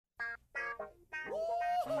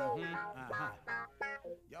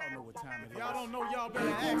Y'all know what time it is. Y'all don't know, y'all better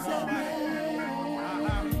ask somebody.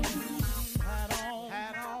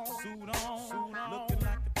 Hat on, suit on, looking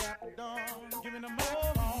like a dapper dawn, giving them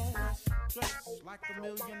all dressed like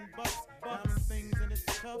 $1,000,000, diamond things in its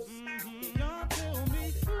cuffs. Y'all tell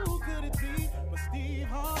me who could it be but Steve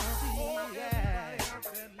Harvey? Oh yeah,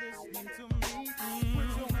 everybody listening to me. Put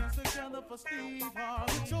your hands together for Steve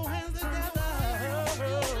Harvey. Put your hands together.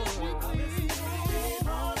 Steve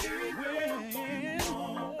Harvey.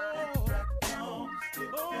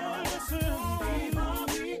 Oh, listen, Steve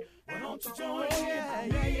Harvey. Why don't you join me?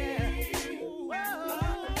 Yeah.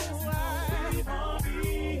 Steve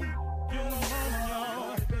Harvey. Get on,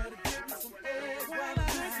 y'all. Better give me some eggs while I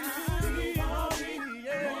listen to Steve Harvey.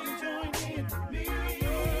 Yeah, join in with me. If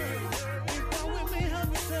you're with me, help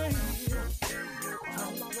me say.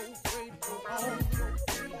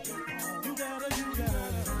 You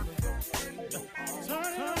gotta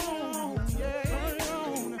turn it on, yeah. Turn it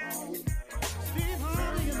on. Steve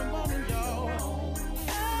Harvey in the morning, y'all.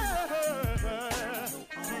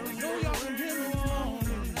 You know y'all can get it on.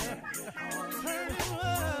 Turn it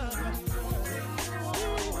up.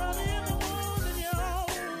 Steve Harvey in the morning, y'all.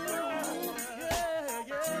 Yeah.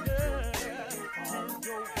 Turn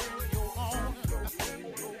your radio on.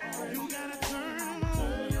 You gotta turn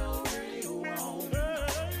your radio on.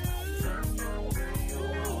 Turn your radio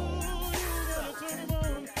on. You gotta turn it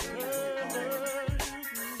on.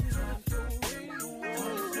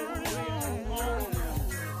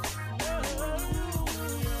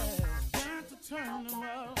 Turn them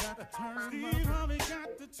up, Steve Harvey got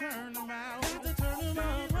to turn them out. Got to turn them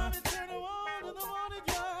up, Steve Harvey turn them on in the morning,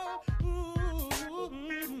 y'all.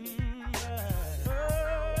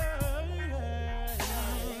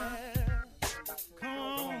 Come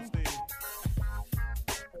on, Steve.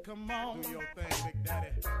 Come on, do your thing, Big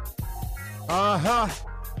Daddy.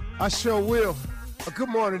 I sure will. Good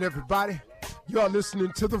morning, everybody. You are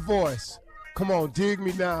listening to The Voice. Come on, dig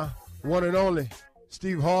me now. One and only,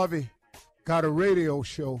 Steve Harvey. Got a radio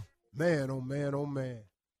show. Man, oh man, oh man.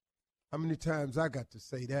 How many times I got to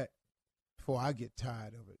say that before I get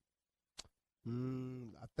tired of it?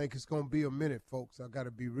 I think it's going to be a minute, folks. I got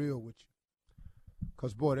to be real with you.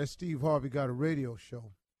 Because, boy, that Steve Harvey Got a Radio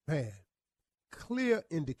Show, man, clear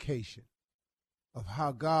indication of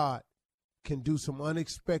how God can do some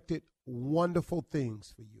unexpected, wonderful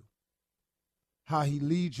things for you. How he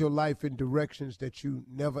leads your life in directions that you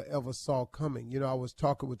never, ever saw coming. You know, I was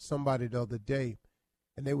talking with somebody the other day,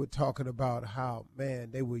 and they were talking about how,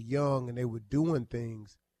 man, they were young and they were doing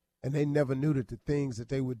things, and they never knew that the things that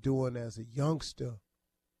they were doing as a youngster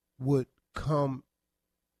would come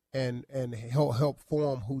and help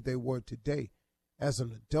form who they were today. As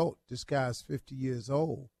an adult, this guy's 50 years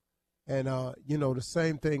old. And, you know, the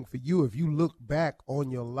same thing for you. If you look back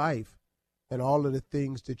on your life and all of the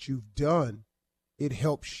things that you've done, it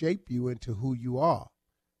helps shape you into who you are.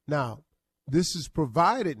 Now, this is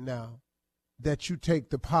provided now that you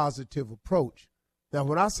take the positive approach. Now,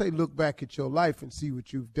 when I say look back at your life and see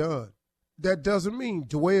what you've done, that doesn't mean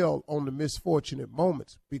dwell on the misfortunate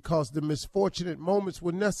moments, because the misfortunate moments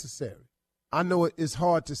were necessary. I know it's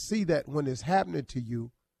hard to see that when it's happening to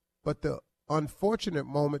you, but the unfortunate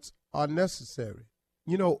moments are necessary.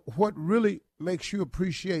 You know, what really makes you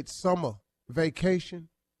appreciate summer vacation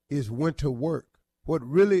is winter work. What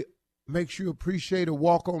really makes you appreciate a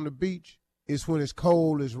walk on the beach is when it's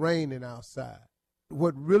cold, it's raining outside.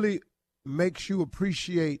 What really makes you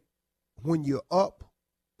appreciate when you're up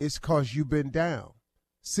is because you've been down.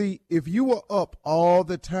 See, if you were up all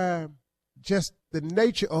the time, just the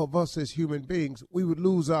nature of us as human beings, we would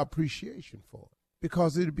lose our appreciation for it,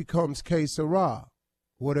 because it becomes que sera.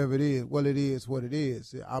 Whatever it is, well, it is what it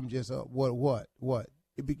is. I'm just what?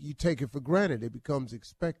 You take it for granted. It becomes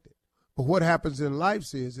expected. But what happens in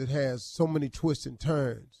life is it has so many twists and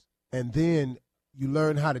turns. And then you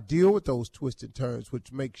learn how to deal with those twists and turns,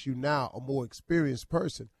 which makes you now a more experienced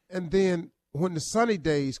person. And then when the sunny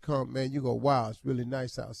days come, man, you go, wow, it's really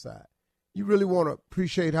nice outside. You really want to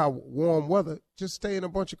appreciate how warm weather, just stay in a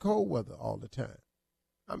bunch of cold weather all the time.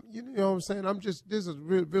 You know what I'm saying? This is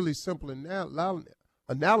really simple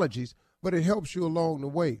analogies, but it helps you along the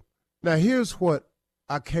way. Now, here's what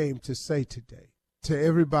I came to say today to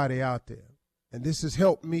everybody out there, and this has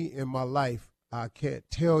helped me in my life. I can't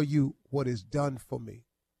tell you what it's done for me,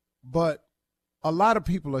 but a lot of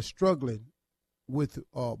people are struggling with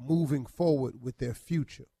moving forward with their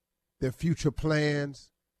future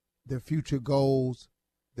plans, their future goals,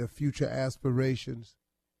 their future aspirations,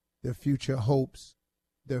 their future hopes,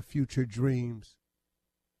 their future dreams,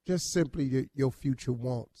 just simply your future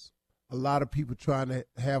wants. A lot of people trying to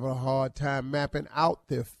have a hard time mapping out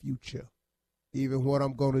their future, even what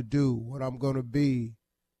I'm going to do, what I'm going to be,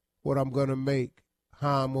 what I'm going to make,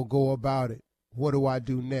 how I'm going to go about it, what do I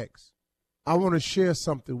do next. I want to share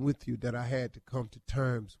something with you that I had to come to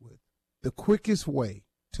terms with. The quickest way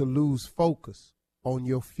to lose focus on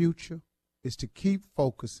your future is to keep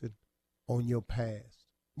focusing on your past.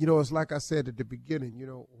 You know, it's like I said at the beginning, you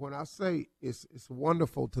know, when I say it's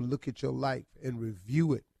wonderful to look at your life and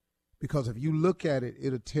review it, because if you look at it,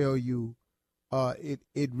 it'll tell you,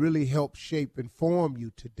 it really helps shape and form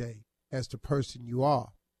you today as the person you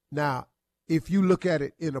are. Now, if you look at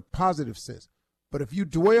it in a positive sense, but if you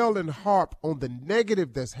dwell and harp on the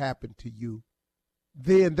negative that's happened to you,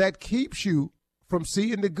 then that keeps you from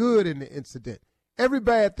seeing the good in the incident. Every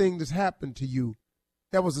bad thing that's happened to you,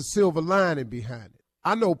 there was a silver lining behind it.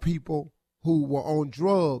 I know people who were on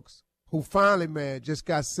drugs who finally, man, just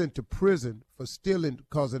got sent to prison for stealing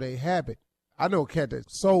because of their habit. I know a cat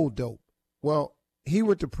that sold dope. Well, he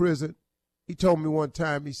went to prison. He told me one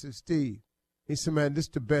time, he said, Steve, he said, man, this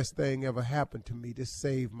is the best thing ever happened to me. This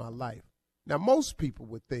saved my life. Now, most people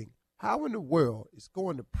would think, how in the world is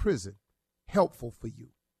going to prison helpful for you?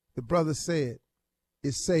 The brother said,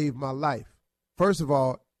 it saved my life. First of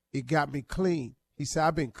all, it got me clean. He said,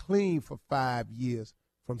 I've been clean for 5 years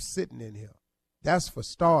from sitting in here. That's for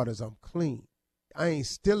starters, I'm clean. I ain't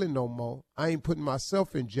stealing no more. I ain't putting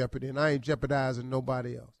myself in jeopardy, and I ain't jeopardizing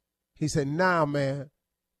nobody else. He said, now, man,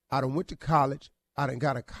 I done went to college. I done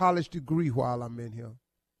got a college degree while I'm in here.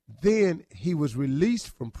 Then he was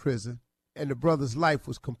released from prison, and the brother's life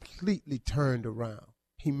was completely turned around.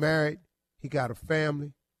 He married. He got a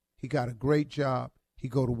family. He got a great job. He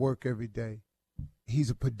go to work every day. He's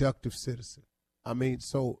a productive citizen. I mean,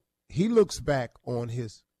 so he looks back on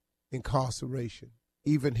his incarceration,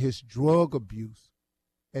 even his drug abuse,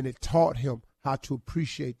 and it taught him how to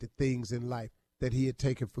appreciate the things in life that he had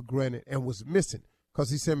taken for granted and was missing.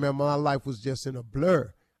 Because he said, man, my life was just in a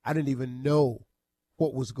blur. I didn't even know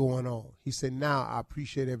what was going on. He said, now I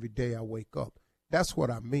appreciate every day I wake up. That's what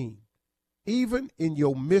I mean. Even in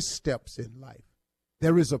your missteps in life,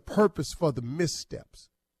 there is a purpose for the missteps.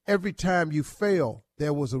 Every time you fail,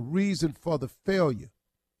 there was a reason for the failure.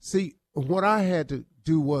 See, what I had to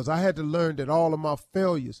do was I had to learn that all of my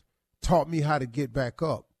failures taught me how to get back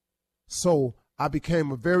up. So I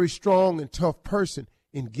became a very strong and tough person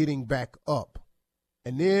in getting back up.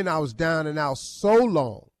 And then I was down and out so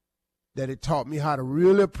long that it taught me how to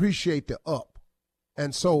really appreciate the up.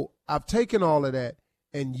 And so I've taken all of that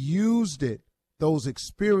and used it, those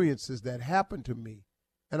experiences that happened to me,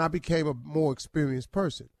 and I became a more experienced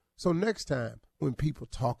person. So next time when people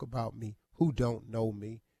talk about me who don't know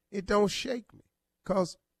me, it don't shake me,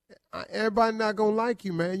 because everybody not going to like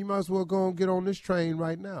you, man. You might as well go and get on this train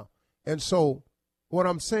right now. And so what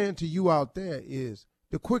I'm saying to you out there is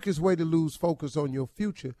the quickest way to lose focus on your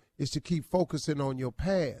future is to keep focusing on your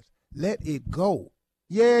past. Let it go.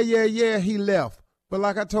 Yeah, he left. But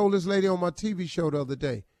like I told this lady on my TV show the other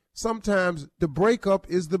day, sometimes the breakup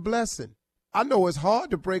is the blessing. I know it's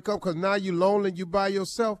hard to break up because now you're lonely and you by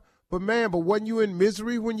yourself. But man, wasn't you in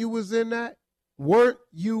misery when you was in that? Weren't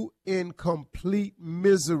you in complete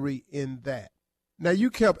misery in that? Now, you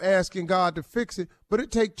kept asking God to fix it, but it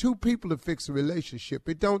take two people to fix a relationship.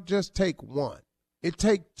 It don't just take one. It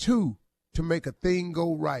take two to make a thing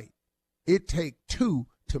go right. It take two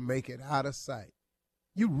to make it out of sight.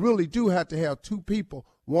 You really do have to have two people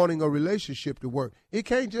wanting a relationship to work. It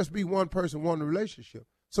can't just be one person wanting a relationship.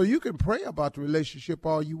 So you can pray about the relationship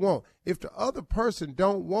all you want. If the other person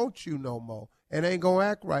don't want you no more and ain't going to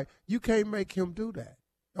act right, you can't make him do that.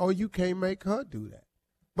 Or you can't make her do that.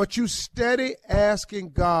 But you steady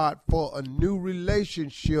asking God for a new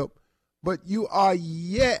relationship, but you are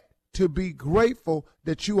yet to be grateful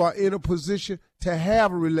that you are in a position to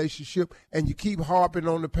have a relationship, and you keep harping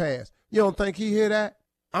on the past. You don't think he hear that?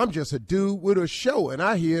 I'm just a dude with a show, and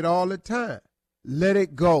I hear it all the time. Let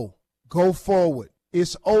it go. Go forward.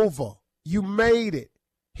 It's over. You made it.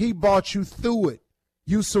 He brought you through it.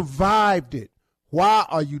 You survived it. Why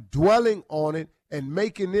are you dwelling on it and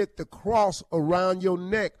making it the cross around your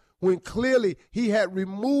neck when clearly he had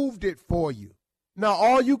removed it for you? Now,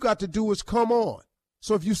 all you got to do is come on.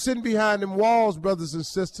 So if you're sitting behind them walls, brothers and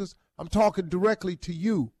sisters, I'm talking directly to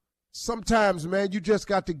you. Sometimes, man, you just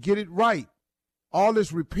got to get it right. All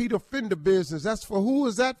this repeat offender business, that's for who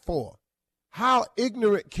is that for? How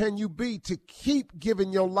ignorant can you be to keep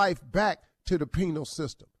giving your life back to the penal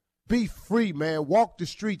system? Be free, man. Walk the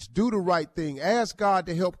streets. Do the right thing. Ask God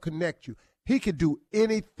to help connect you. He can do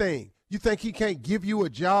anything. You think he can't give you a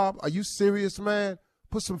job? Are you serious, man?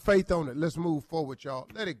 Put some faith on it. Let's move forward, y'all.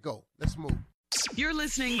 Let it go. Let's move. You're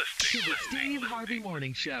listening to the Steve Harvey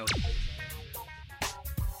Morning Show.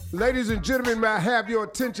 Ladies and gentlemen, may I have your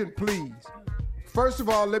attention, please? First of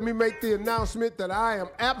all, let me make the announcement that I am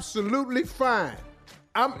absolutely fine.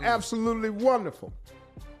 I'm absolutely wonderful.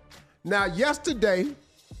 Now, yesterday,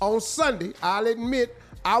 on Sunday, I'll admit,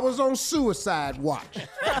 I was on suicide watch.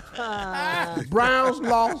 Browns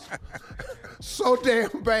lost so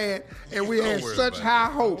damn bad, and we had such high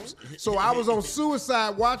hopes. So I was on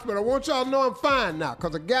suicide watch, but I want y'all to know I'm fine now,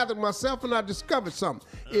 because I gathered myself and I discovered something.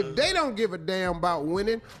 If they don't give a damn about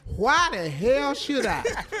winning, why the hell should I?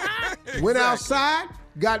 Went outside,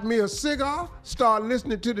 got me a cigar, started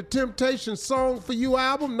listening to the Temptations Song for You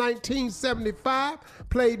album, 1975,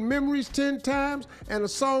 played Memories 10 times and a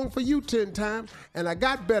Song for You 10 times, and I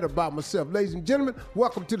got better about myself. Ladies and gentlemen,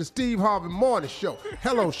 welcome to the Steve Harvey Morning Show.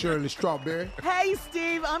 Hello, Shirley Strawberry. Hey,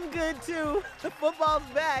 Steve, I'm good too. The football's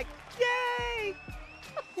back. Yay!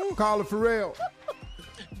 Carla Farrell.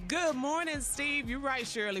 Good morning, Steve. You're right,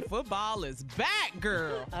 Shirley. Football is back,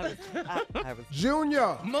 girl. I was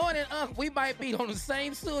Junior. Morning, Unc. We might be on the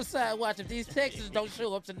same suicide watch if these Texans don't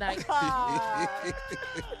show up tonight.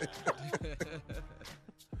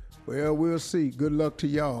 Well, we'll see. Good luck to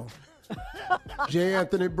y'all. J.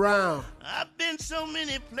 Anthony Brown. I've been so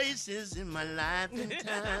many places in my life and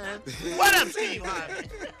time. What up, Steve Harvey?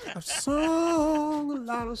 I've sung a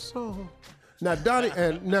lot of songs. Now, Donnie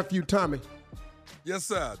and nephew Tommy. Yes,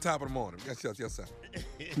 sir. Top of the morning. Yes, sir.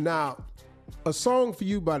 Now, a song for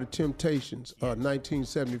you by the Temptations,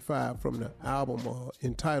 1975, from the album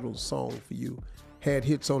entitled "Song for You," had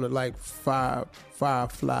hits on it like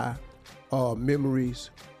 "Firefly,"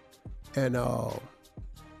 "Memories," and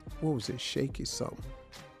what was it? "Shaky" something.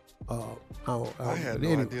 I had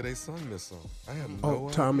no idea they sung this song. I had no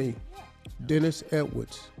idea. Tommy, Dennis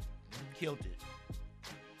Edwards. Killed it.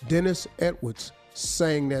 Dennis Edwards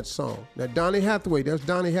sang that song. Now, Donny Hathaway, that's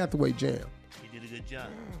Donny Hathaway jam. He did a good job.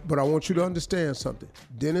 But I want you to understand something.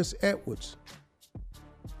 Dennis Edwards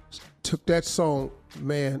took that song,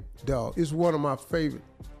 man, dog. It's one of my favorite.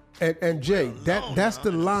 And Jay, that's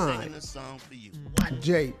the line. Singing a song for you.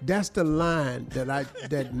 Jay, that's the line that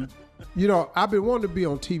you know, I've been wanting to be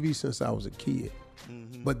on TV since I was a kid.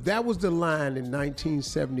 Mm-hmm. But that was the line in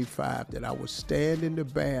 1975 that I would stand in the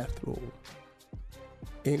bathroom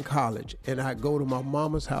in college, and I go to my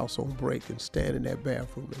mama's house on break and stand in that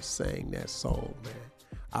bathroom and sing that song, man.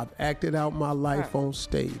 I've acted out my life on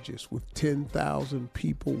stages with 10,000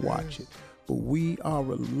 people watching, but we are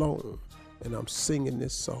alone, and I'm singing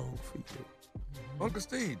this song for you. Uncle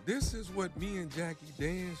Steve, this is what me and Jackie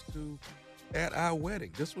danced to at our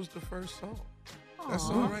wedding. This was the first song. That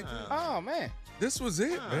song right there. Oh, man. This was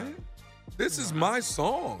it, man. This is my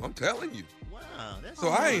song. I'm telling you. Wow. That's So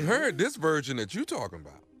I ain't heard this version that you talking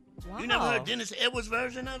about. wow. You never heard Dennis Edwards'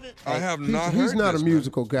 version of it? I have not heard He's not a this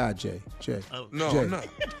musical guy, Jay. Oh. No, Jay. I'm not.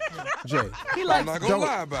 Jay. He I'm likes not going to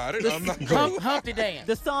lie about it. I'm not going to. Humpty Dance.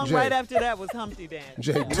 the song Jay. right after that was Humpty Dance.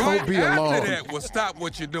 Jay, don't Right be after alarmed. that, well, stop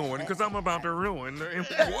what you're doing because I'm about to ruin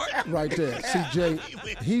what? Right there. See, Jay,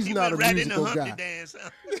 he's He not a went right musical into guy. Humpty Dance, huh?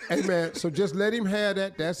 Hey, man, so just let him have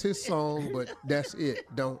that. That's his song, but that's it.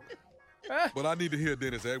 Don't. But I need to hear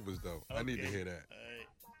Dennis Edwards, though. I need to hear that.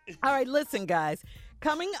 All right, listen, guys.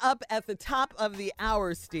 Coming up at the top of the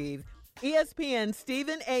hour, Steve, ESPN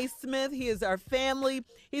Stephen A. Smith. He is our family.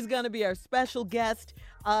 He's going to be our special guest.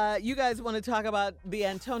 You guys want to talk about the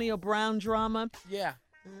Antonio Brown drama? Yeah.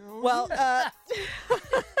 Well,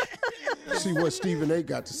 See what Stephen A.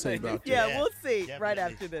 got to say about that. yeah, we'll see right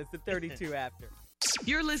definitely. after this, at 32 after.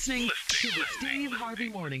 You're listening to the Steve Harvey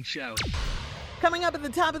Morning Show. Coming up at the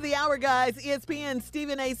top of the hour, guys, ESPN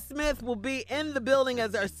Stephen A. Smith will be in the building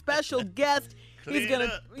as our special guest. He's Clean gonna,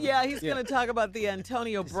 up. he's gonna talk about the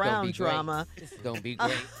Antonio Brown drama. This is going to be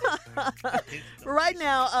great. Right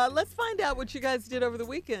now, let's find out what you guys did over the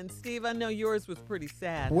weekend. Steve, I know yours was pretty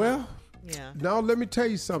sad. Well, Yeah. now let me tell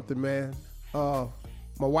you something, man.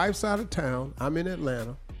 My wife's out of town. I'm in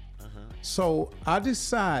Atlanta. So I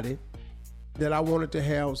decided that I wanted to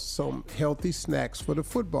have some healthy snacks for the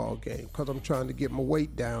football game because I'm trying to get my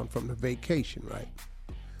weight down from the vacation, right?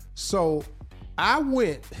 So I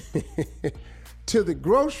went to the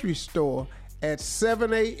grocery store at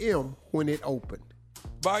 7 a.m. when it opened.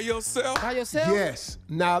 By yourself? By yourself? Yes.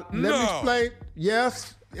 Now, let me No. explain.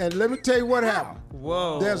 Yes. And let me tell you what happened.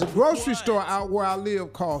 Whoa. There's a grocery store out where I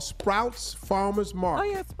live called Sprouts Farmers Oh, Market.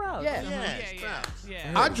 yeah, Sprouts. Yeah.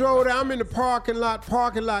 Yeah. I drove there. I'm in the parking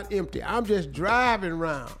lot empty. I'm just driving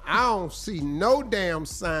around. I don't see no damn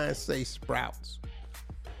sign say Sprouts.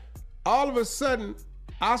 All of a sudden,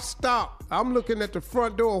 I stop. I'm looking at the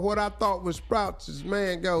front door. What I thought was Sprouts. This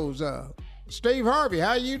man goes, Steve Harvey,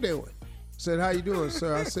 how you doing? Said, how you doing,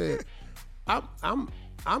 sir? I said, I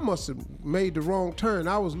must have made the wrong turn.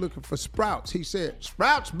 I was looking for Sprouts. He said,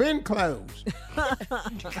 Sprouts been closed.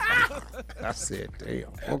 I said,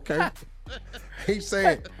 damn, okay. He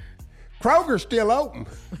said, Kroger's still open.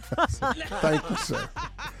 I said, thank you, sir.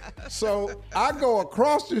 So I go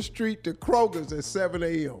across the street to Kroger's at 7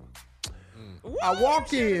 a.m. I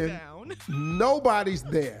walk in, nobody's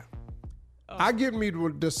there. I get me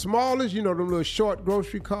the smallest, them little short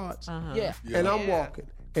grocery carts. Yeah. And I'm walking.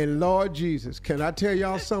 And Lord Jesus, can I tell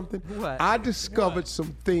y'all something? What? I discovered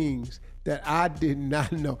some things that I did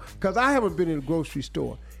not know. Because I haven't been in a grocery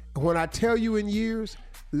store. And when I tell you in years,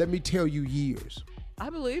 let me tell you years. I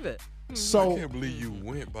believe it. So I can't believe you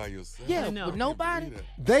went by yourself. Yeah, know. with nobody.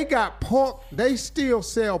 they got pork, they still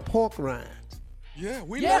sell pork rinds. Yeah,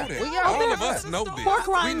 we Yeah, know that. we got All that. of us know this.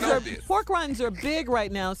 Pork rinds are big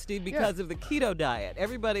right now, Steve, because of the keto diet.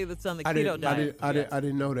 Everybody that's on the keto diet. I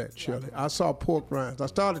didn't know that, Shirley. I saw pork rinds. I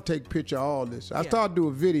started to take a picture of all this. I started to do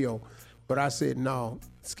a video, but I said, no,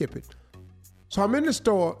 skip it. So I'm in the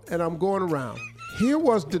store, and I'm going around. Here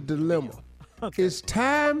was the dilemma. It's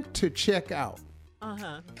time to check out.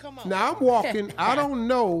 Come on. Now, I'm walking. I don't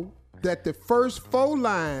know that the first 4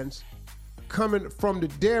 lines coming from the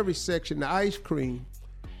dairy section, the ice cream,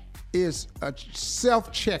 is a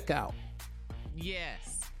self-checkout.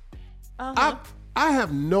 Yes. I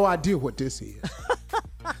have no idea what this is.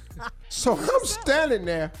 So I'm standing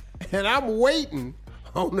there and I'm waiting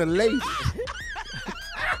on the lady.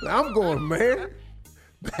 I'm going, man,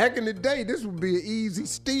 back in the day, this would be an easy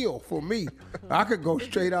steal for me. I could go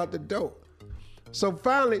straight out the door. So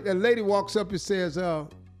finally, the lady walks up and says,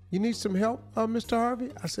 you need some help, Mr.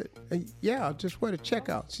 Harvey? I said, yeah, I just went to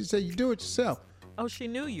checkout. She said, you do it yourself. Oh, she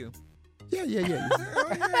knew you. Yeah.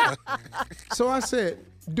 So I said,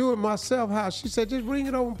 do it myself. How? She said, just bring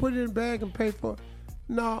it over and put it in the bag and pay for it.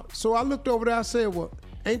 No. So I looked over there. I said, well,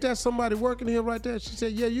 ain't that somebody working here right there? She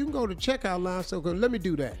said, yeah, you can go to checkout line. So let me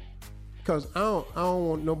do that. Because I don't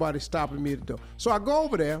want nobody stopping me at the door. So I go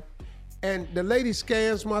over there, and the lady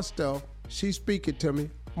scans my stuff. She's speaking to me.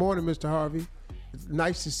 Morning, Mr. Harvey.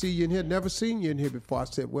 Nice to see you in here. Never seen you in here before. I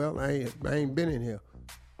said, well, I ain't been in here.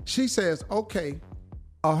 She says, okay,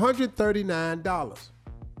 $139.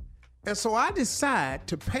 And so I decide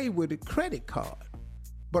to pay with a credit card.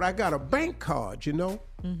 But I got a bank card,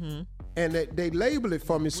 Mm-hmm. And they label it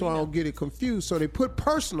for me so I don't get it confused. So they put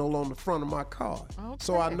personal on the front of my card. Okay.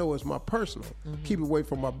 So I know it's my personal. Mm-hmm. Keep it away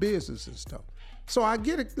from my business and stuff. So I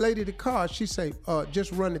get a lady the card. She say,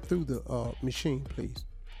 just run it through the machine, please.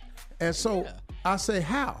 And so I say,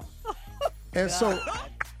 how? And so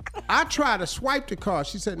I try to swipe the card.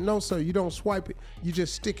 She said, no, sir, you don't swipe it. You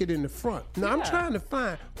just stick it in the front. Now, I'm trying to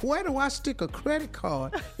find, where do I stick a credit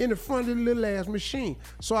card in the front of the little ass machine?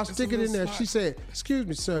 So I stick it in there. She said, excuse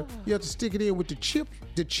me, sir, you have to stick it in with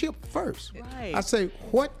the chip first. Right. I say,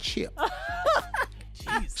 what chip?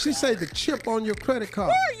 She said, the chip on your credit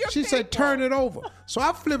card. She said, turn it over. So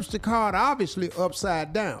I flips the card obviously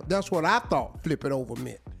upside down. That's what I thought flip it over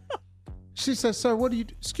meant. She said, sir, what do you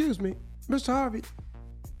do? Excuse me, Mr. Harvey,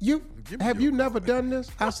 have you never done this?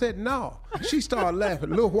 I said, no. She started laughing,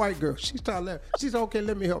 little white girl. She started laughing. She said, okay,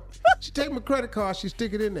 let me help. She take my credit card, she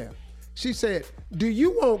stick it in there. She said, do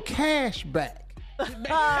you want cash back?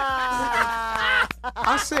 I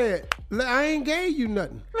said, I ain't gave you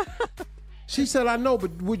nothing. She said, I know,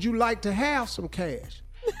 but would you like to have some cash?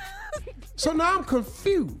 So now I'm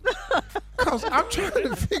confused because I'm trying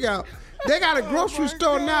to figure out, they got a grocery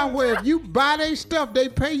store now where if you buy their stuff, they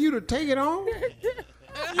pay you to take it home?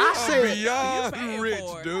 I said, beyond rich,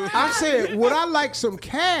 dude. I said, would I like some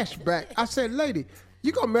cash back? I said, lady,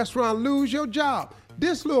 you gonna mess around and lose your job.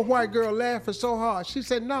 This little white girl laughing so hard. She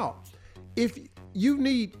said, no, if you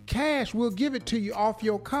need cash, we'll give it to you off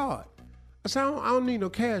your card. I said, I don't need no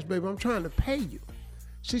cash, baby. I'm trying to pay you.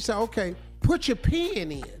 She said, okay, put your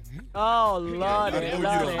pen in. Oh, Lordy.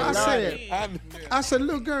 I said,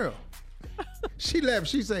 little girl. She laughed.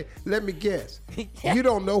 She said, let me guess. You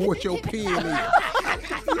don't know what your pen is.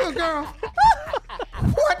 Little girl,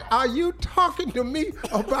 what are you talking to me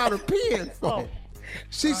about a pen for?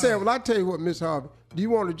 She said, well, I tell you what, Miss Harvey, do you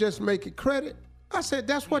want to just make it credit? I said,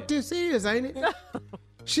 that's what this is, ain't it?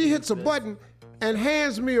 She hits a button and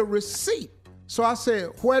hands me a receipt. So I said,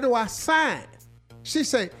 where do I sign? She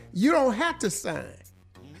said, you don't have to sign.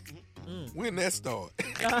 When that start?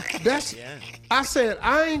 I said,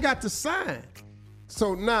 I ain't got to sign.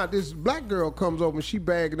 So now this black girl comes over and she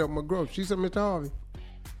bagging up my groceries. She said, Mr. Harvey,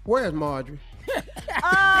 where's Marjorie?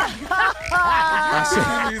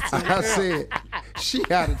 I said, she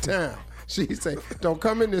out of town. She say, don't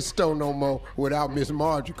come in this store no more without Miss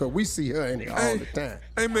Marjorie, because we see her in there all the time.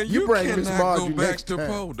 Hey, man, You you bring Miss cannot Marjorie go back next to time.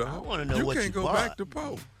 Poe, dog. I wanna know you what can't you go bought. back to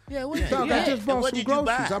Poe. Yeah, what Dog, you I get? just bought what some did you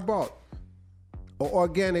groceries. buy? I bought an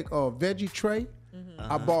organic veggie tray.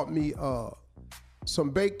 I bought me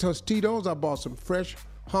some baked Tostitos. I bought some fresh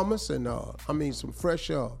hummus and some fresh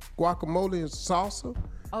guacamole and salsa.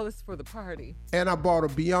 Oh, it's for the party. And I bought a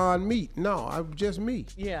Beyond Meat. No, I'm just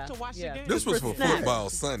meat. Yeah. To watch the game. This was for snacks. football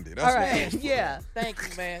Sunday. That's All what right. Yeah. Thank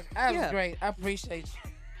you, man. That Yeah. was great. I appreciate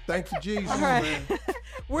you. Thank you, Jesus. All right.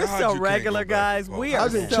 We're God, so you can't regular, go back guys. to We Poe. I are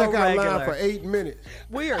was in so checkout line regular. for 8 minutes.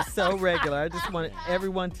 We are so regular. I just want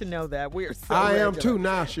everyone to know that. We are so I regular. am too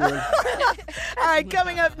now, Shirley. All right,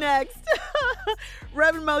 coming up next,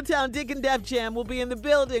 Reverend Motown Dick and Def Jam will be in the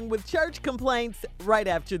building with church complaints right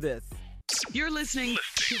after this. You're listening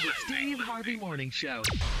to the Steve Harvey Morning Show.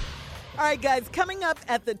 All right, guys, coming up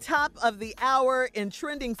at the top of the hour in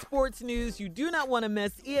trending sports news, you do not want to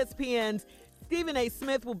miss ESPN's Stephen A.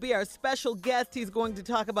 Smith will be our special guest. He's going to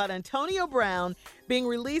talk about Antonio Brown being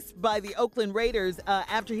released by the Oakland Raiders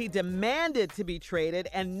after he demanded to be traded.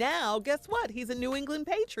 And now, guess what? He's a New England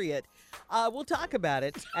Patriot. We'll talk about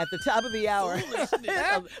it at the top of the hour.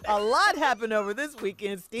 a lot happened over this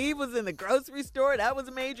weekend. Steve was in the grocery store. That was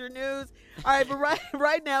major news. All right, but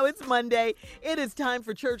right now it's Monday. It is time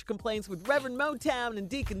for church complaints with Reverend Motown and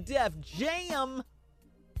Deacon Def Jam.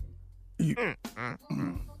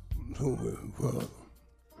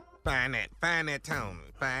 Find that tone.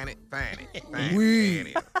 Find it.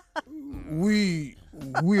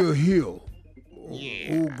 We're here.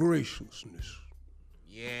 Yeah. Oh, graciousness.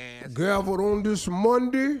 Yes. Gathered on this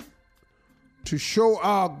Monday to show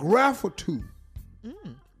our gratitude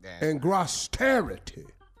and grosterity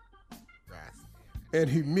and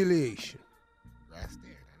humiliation. I never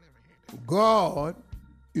heard that. God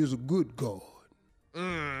is a good God.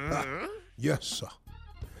 Mm-hmm. Yes, sir.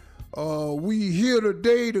 We here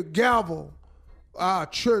today to gavel our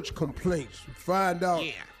church complaints, find out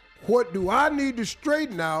what do I need to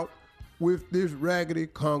straighten out with this raggedy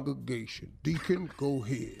congregation. Deacon, go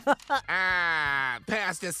ahead.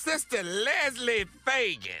 Pastor Sister Leslie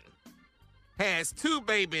Fagan has 2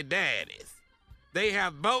 baby daddies. They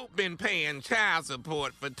have both been paying child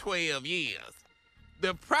support for 12 years.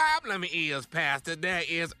 The problem is, Pastor, there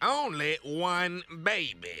is only one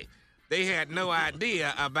baby. They had no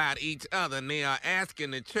idea about each other, and they are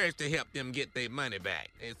asking the church to help them get their money back.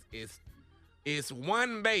 It's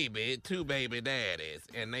one baby, 2 baby daddies,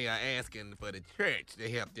 and they are asking for the church to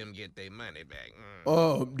help them get their money back.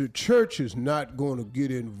 The church is not going to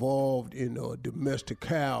get involved in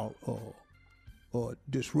domestical or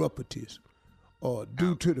disruptives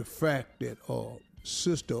due to the fact that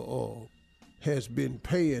sister has been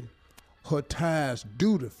paying her tithes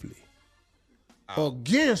dutifully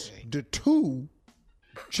against the 2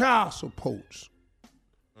 child supports.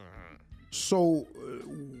 So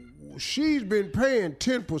she's been paying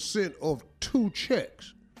 10% of 2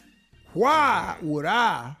 checks. Why would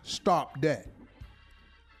I stop that?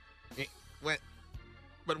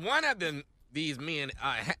 But one of these men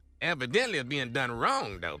evidently is being done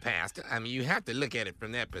wrong, though, Pastor. I mean, you have to look at it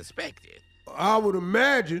from that perspective. I would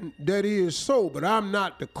imagine that is so, but I'm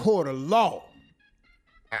not the court of law.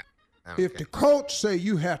 Okay. If the coach say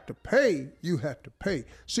you have to pay, you have to pay.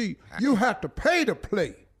 See, you have to pay to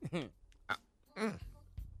play.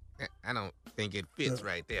 I don't think it fits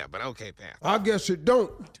right there, but okay, Pastor. I guess it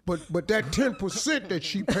don't, but that 10% that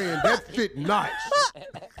she paying, that fit nice.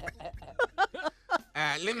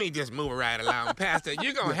 Let me just move right along, Pastor.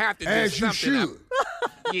 You're going to have to do As you something.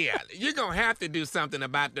 should. Yeah, you're going to have to do something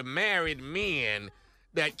about the married men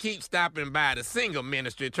that keep stopping by the single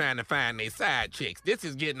ministry trying to find their side chicks. This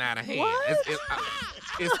is getting out of hand.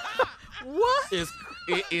 What?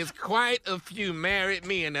 It's quite a few married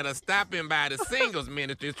men that are stopping by the singles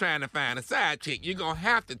ministry trying to find a side chick. You're going to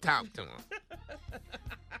have to talk to them.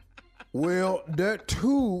 Well, that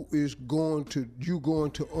too is you're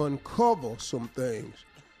going to uncover some things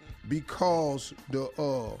because the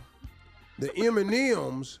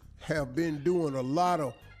M&Ms have been doing a lot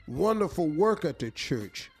of wonderful work at the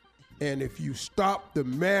church, and if you stop the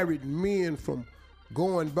married men from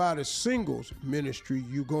going by the singles ministry,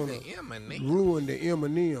 you're gonna ruin the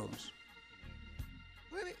M&Ms.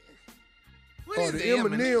 What is the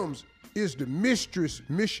M&Ms is the mistress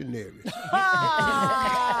missionaries.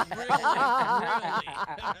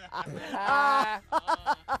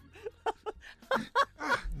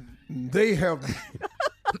 They have been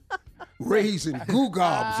raising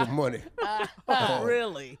goo-gobs of money.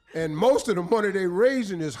 Really? And most of the money they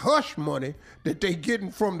raising is hush money that they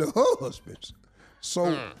getting from the husbands.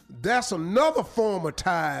 So that's another form of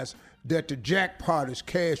ties that the jackpot is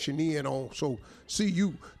cashing in on. So, see,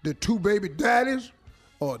 the 2 baby daddies,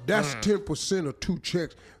 that's 10% of 2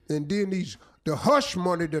 checks. And then the hush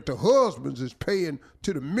money that the husbands is paying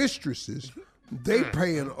to the mistresses, they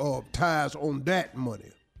paying tithes on that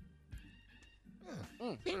money.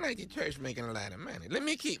 Seems like the church making a lot of money. Let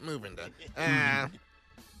me keep moving, though.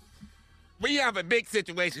 We have a big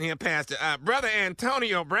situation here, Pastor. Brother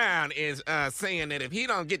Antonio Brown is saying that if he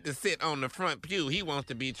don't get to sit on the front pew, he wants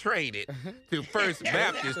to be traded to First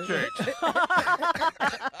Baptist Church.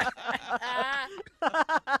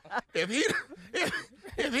 If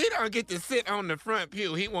he don't get to sit on the front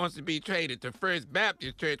pew, he wants to be traded to First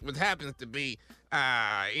Baptist Church, which happens to be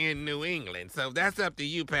in New England. So that's up to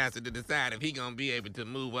you, Pastor, to decide if he gonna be able to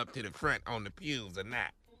move up to the front on the pews or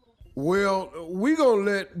not. Well, we gonna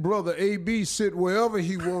let Brother AB sit wherever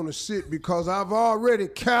he want to sit because I've already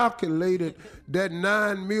calculated that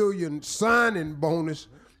 $9 million signing bonus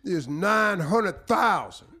is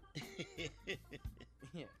 $900,000.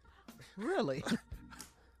 Really?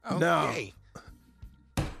 Now,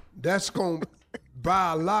 that's gonna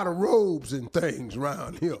buy a lot of robes and things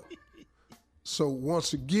around here. So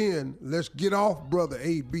once again, let's get off Brother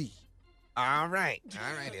AB. All right.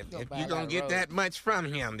 If you're going to get that much from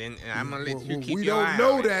him, then I'm going to let you keep We your don't eye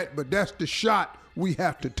know on it. that, but that's the shot we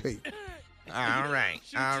have to take. All right.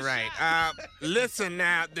 Listen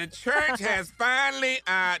now, the church has finally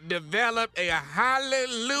developed a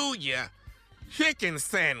Hallelujah chicken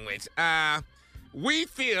sandwich. We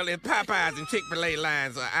feel if Popeyes and Chick-fil-A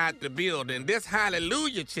lines are out the building, this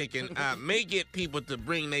Hallelujah chicken may get people to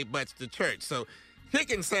bring their butts to church. So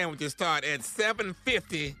chicken sandwiches start at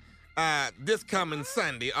 $7.50 this coming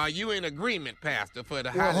Sunday. Are you in agreement, Pastor, for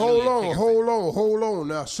the Hallelujah chicken? Hold on.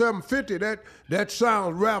 Now, $7.50, that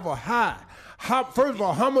sounds rather high. First of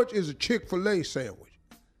all, how much is a Chick-fil-A sandwich?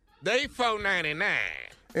 They $4.99.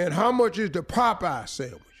 And how much is the Popeye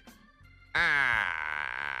sandwich?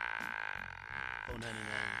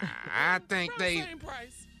 I think they... Same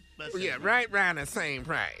price. Yeah, right around the same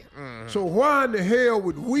price. Mm-hmm. So why in the hell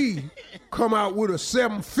would we come out with a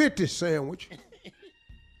 $7.50 sandwich?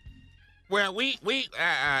 Well,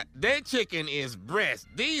 their chicken is breast.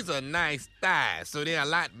 These are nice thighs, so they're a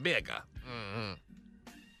lot bigger. Mm-hmm.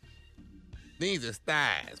 These are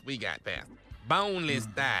thighs we got, Pastor. Boneless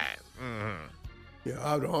thighs. Mm-hmm. Yeah,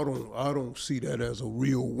 I don't see that as a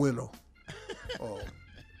real winner.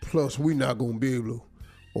 Plus, we're not gonna be able to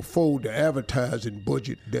afford the advertising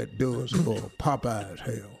budget that does Popeyes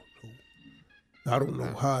have. So I don't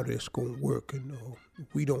know how that's gonna work, and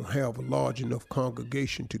we don't have a large enough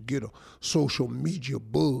congregation to get a social media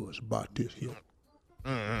buzz about this here.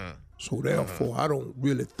 Mm-hmm. So therefore, I don't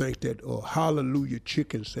really think that a Hallelujah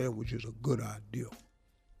chicken sandwich is a good idea.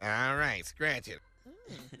 All right, scratch it.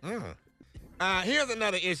 Here's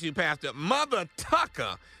another issue, Pastor. Mother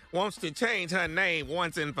Tucker wants to change her name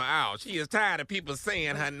once and for all. She is tired of people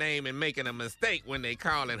saying her name and making a mistake when they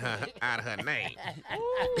calling her out of her name.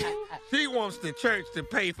 She wants the church to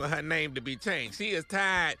pay for her name to be changed. She is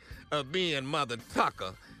tired of being Mother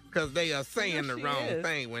Tucker because they are saying the wrong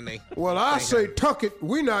thing when they... Well, I say tuck it.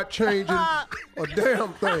 We not changing a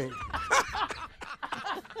damn thing.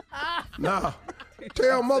 Nah.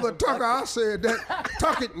 Tell Mother Tucker I said that.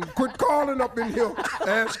 Tuck it and quit calling up in here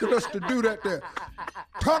asking us to do that there.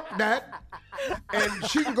 Tuck that, and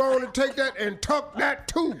she can go on and take that and tuck that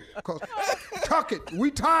too. Because tuck it.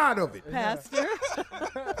 We tired of it. Pastor?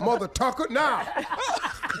 Mother Tucker, now.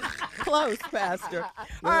 Close, Pastor.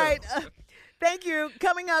 All right. Thank you.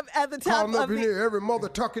 Coming up at the top Calling up of in here every mother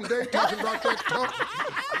tucking day talking about that tuck.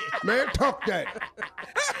 Man, tuck that.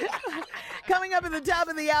 Coming up at the top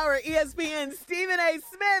of the hour, ESPN Stephen A.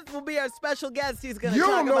 Smith will be our special guest. He's going to You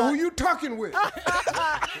talk don't know about who you talking with.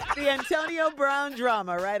 the Antonio Brown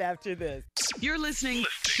drama right after this. You're listening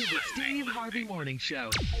to the Steve Harvey Morning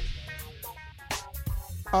Show.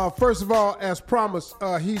 First of all, as promised,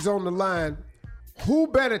 he's on the line. Who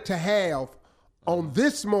better to have on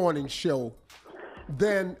this morning show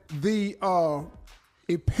than the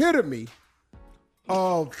epitome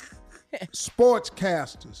of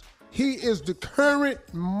sportscasters? He is the current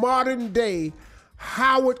modern day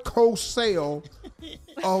Howard Cosell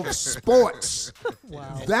of sports.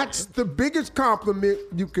 Wow. That's the biggest compliment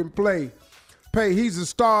you can pay. He's the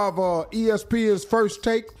star of ESPN's First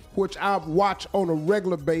Take, which I watch on a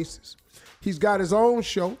regular basis. He's got his own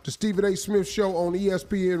show, the Stephen A. Smith Show on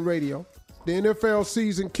ESPN Radio. The NFL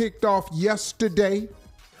season kicked off yesterday,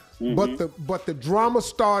 but the drama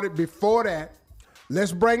started before that.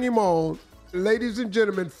 Let's bring him on. Ladies and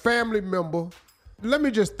gentlemen, family member, let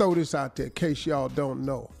me just throw this out there in case y'all don't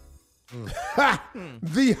know.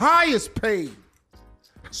 The highest paid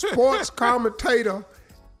sports commentator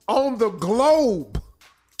on the globe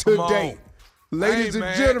today. Ladies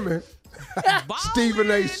and gentlemen,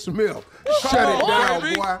 Stephen A. Smith. Shut it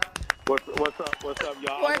down, boy. What's up,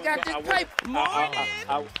 y'all? Boy, I got this pipe.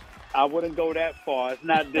 Morning. I wouldn't go that far. It's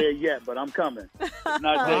not there yet, but I'm coming. It's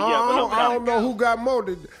not there yet, but I'm coming. I don't know who got more.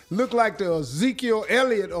 They look like the Ezekiel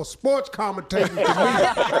Elliott or sports commentator to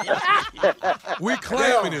me. We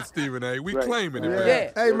claiming it, Stephen A. We claiming it, man.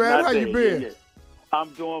 Yeah. Hey, man, how you been? Yet. I'm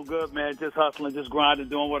doing good, man. Just hustling, just grinding,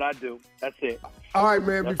 doing what I do. That's it. All right,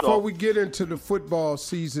 man, That's before all. we get into the football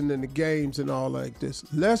season and the games and all like this,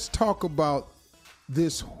 let's talk about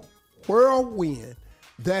this whirlwind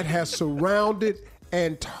that has surrounded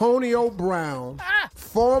Antonio Brown,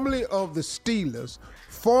 formerly of the Steelers,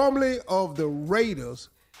 formerly of the Raiders,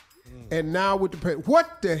 and now with the Patriots.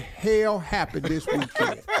 What the hell happened this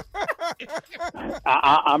weekend?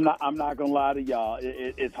 I'm not gonna lie to y'all.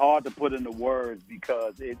 It's hard to put into words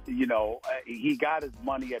because he got his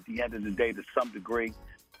money at the end of the day to some degree.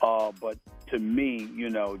 But to me,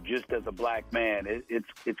 just as a black man,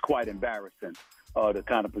 it's quite embarrassing. The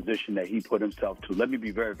kind of position that he put himself to. Let me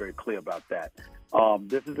be very, very clear about that.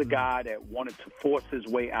 This is a guy that wanted to force his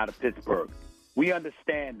way out of Pittsburgh. We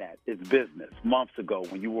understand that. It's business. Months ago,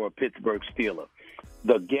 when you were a Pittsburgh Steeler,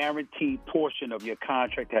 the guaranteed portion of your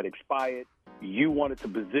contract had expired. You wanted to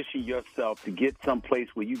position yourself to get someplace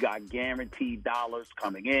where you got guaranteed dollars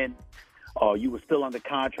coming in. You were still under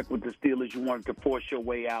contract with the Steelers. You wanted to force your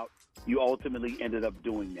way out. You ultimately ended up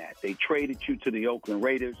doing that. They traded you to the Oakland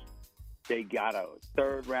Raiders. They got a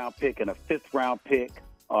 3rd-round pick and a 5th-round pick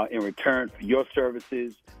in return for your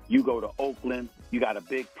services. You go to Oakland. You got a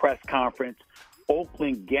big press conference.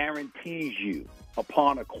 Oakland guarantees you,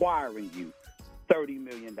 upon acquiring you, $30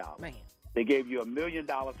 million. Man. They gave you $1 million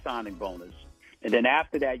signing bonus. And then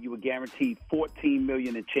after that, you were guaranteed $14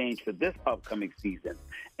 million and change for this upcoming season.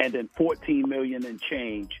 And then $14 million and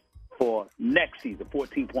change for next season,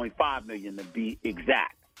 $14.5 million to be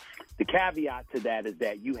exact. The caveat to that is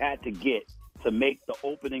that you had to get to make the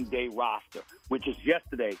opening day roster, which is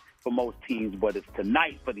yesterday for most teams, but it's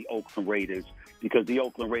tonight for the Oakland Raiders because the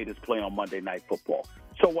Oakland Raiders play on Monday Night Football.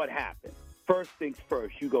 So what happened? First things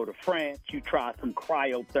first, you go to France, you try some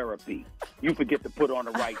cryotherapy. You forget to put on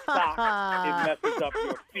the right sock. It messes up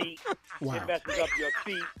your feet. Wow. It messes up your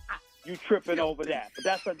feet. You tripping over that. But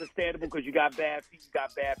that's understandable because you got bad feet.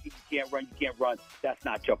 You can't run. That's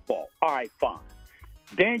not your fault. All right, fine.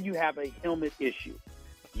 Then you have a helmet issue.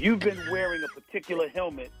 You've been wearing a particular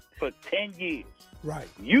helmet for 10 years. Right.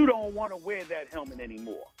 You don't want to wear that helmet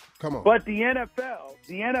anymore. Come on. But the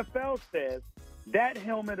NFL says that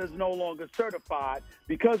helmet is no longer certified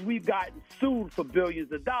because we've gotten sued for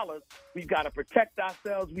billions of dollars. We've got to protect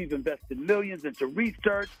ourselves. We've invested millions into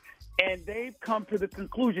research, and they've come to the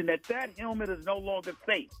conclusion that that helmet is no longer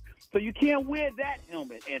safe. So you can't wear that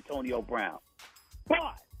helmet, Antonio Brown.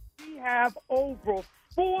 But we have over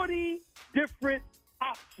 40 different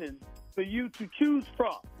options for you to choose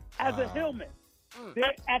from as a helmet.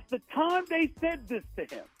 At the time they said this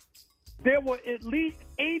to him, there were at least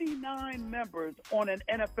 89 members on an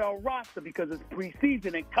NFL roster because it's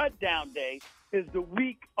preseason and cut-down day is the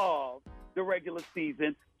week of the regular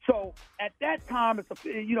season. So at that time, it's a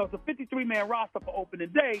 53-man roster for opening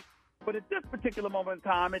day, but at this particular moment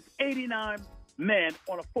in time, it's 89 men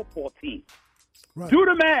on a football team. Right. Do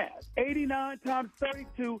the math. 89 times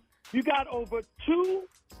 32, you got over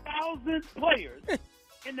 2,000 players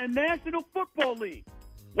in the National Football League.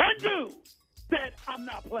 One dude said, I'm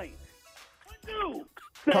not playing. One dude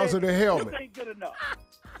said, because of the helmet. This ain't good enough.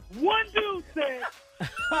 One dude said,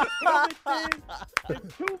 everything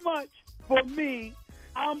is too much for me.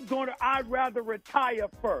 I'd rather retire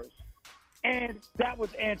first. And that was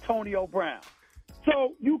Antonio Brown.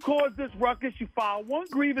 So you cause this ruckus. You file one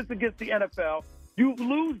grievance against the NFL. You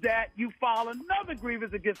lose that. You file another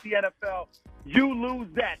grievance against the NFL. You lose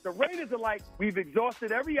that. The Raiders are like, we've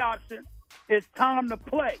exhausted every option. It's time to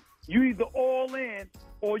play. You either all in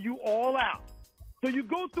or you all out. So you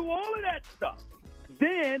go through all of that stuff.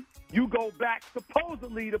 Then you go back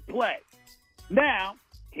supposedly to play. Now,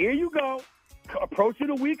 here you go. Approaching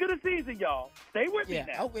the week of the season, y'all. Stay with me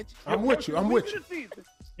now. I'm with you.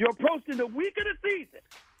 You're approaching the week of the season.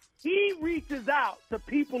 He reaches out to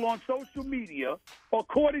people on social media,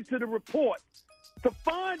 according to the report, to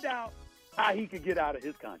find out how he could get out of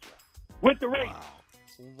his contract with the Raiders.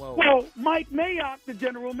 Whoa. Well, Mike Mayock, the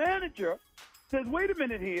general manager, says, wait a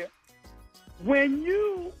minute here. When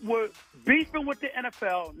you were beefing with the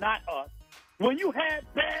NFL, not us, when you had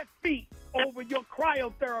bad feet over your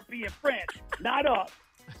cryotherapy in France, not us,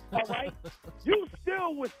 all right, you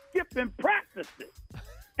still were skipping practices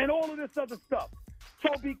and all of this other stuff. So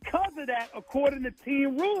because of that, according to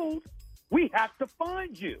team rules, we have to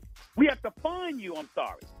find you. We have to fine you, I'm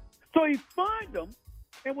sorry. So he fined him,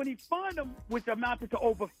 and when he fined him, which amounted to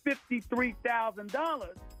over $53,000,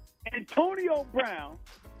 Antonio Brown,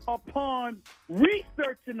 upon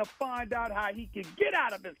researching to find out how he could get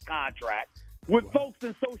out of his contract with folks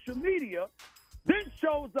in social media, then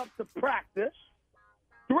shows up to practice,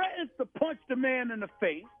 threatens to punch the man in the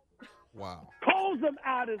face, Wow. calls him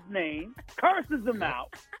out his name, curses him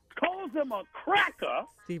out, calls him a cracker.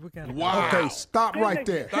 Steve, we got Wow. Okay, stop right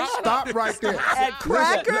there. Stop right there. At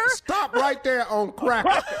Cracker? Listen, stop right there on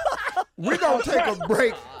Cracker. We're going to take a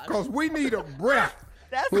break because we need a breath.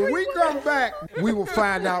 When we come back, we will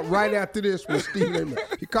find out right after this with Stephen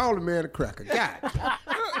A. He called the man a cracker. Got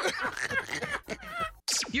it.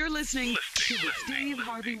 You're listening to the Steve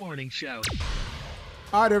Harvey Morning Show.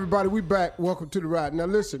 All right, everybody, we back. Welcome to the ride. Now,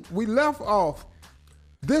 listen, we left off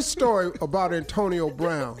this story about Antonio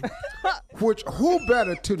Brown, which who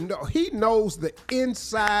better to know? He knows the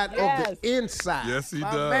inside of the inside. Yes, he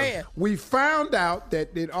My does. man. We found out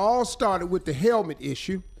that it all started with the helmet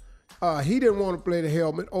issue. He didn't want to play the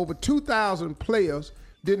helmet. Over 2,000 players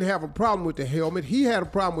didn't have a problem with the helmet. He had a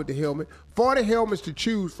problem with the helmet. 40 helmets to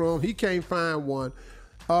choose from. He can't find one.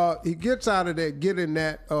 He gets out of there, getting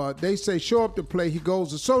that. They say, show up to play. He goes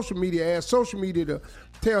to social media, asks social media to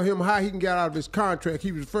tell him how he can get out of his contract.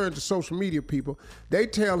 He was referring to social media people. They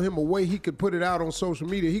tell him a way he could put it out on social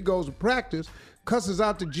media. He goes to practice, cusses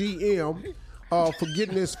out the GM for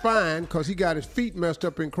getting his fine because he got his feet messed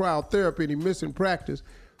up in crowd therapy and he missing practice.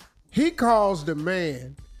 He calls the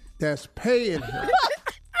man that's paying him,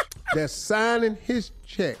 that's signing his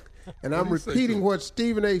check, and I'm repeating what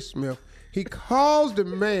Stephen A. Smith, he calls the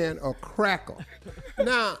man a cracker.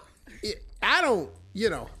 Now, I don't,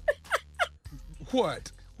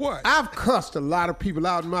 What? I've cussed a lot of people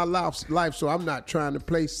out in my life, so I'm not trying to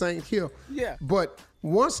play saint here. Yeah. But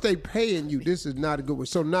once they paying you, this is not a good way.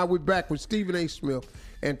 So now we're back with Stephen A. Smith.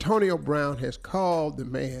 Antonio Brown has called the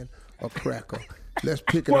man a cracker. Let's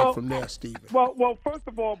pick it up from there, Stephen. Well, first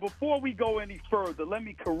of all, before we go any further, let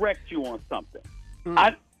me correct you on something.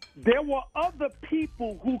 There were other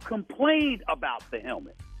people who complained about the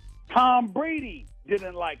helmet. Tom Brady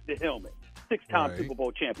didn't like the helmet. Six-time Right. Super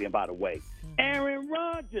Bowl champion, by the way. Aaron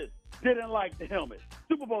Rodgers didn't like the helmet.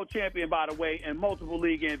 Super Bowl champion, by the way, and multiple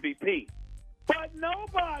league MVP. But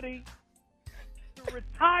nobody to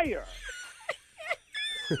retire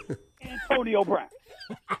Antonio Brown.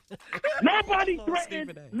 Nobody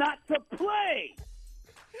threatened not to play.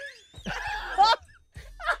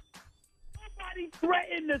 Nobody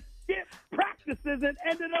threatened to skip practices and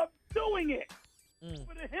ended up doing it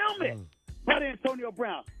for the helmet. But Antonio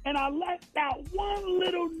Brown. And I left out one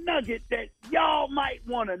little nugget that y'all might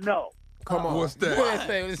want to know. Come on. What's that? What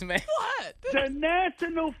say this man? What? The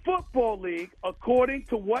National Football League, according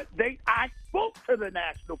to what I spoke to the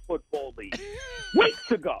National Football League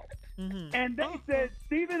weeks ago. And they said,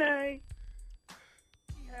 Stephen A.,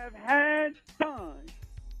 we have had signs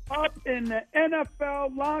up in the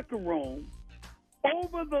NFL locker room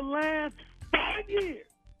over the last 5 years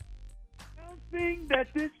announcing that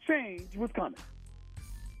this change was coming.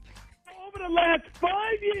 Over the last 5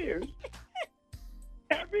 years,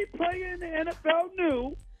 every player in the NFL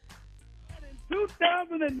knew that in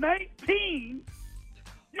 2019,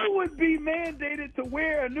 you would be mandated to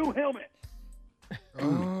wear a new helmet.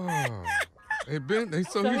 Oh.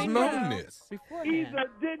 So he's known this. Either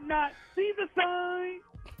did not see the sign,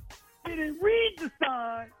 didn't read the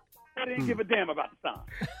sign, or didn't give a damn about the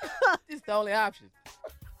sign. It's the only option.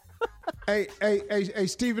 Hey,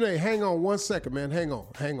 Stephen A., hang on 1 second, man. Hang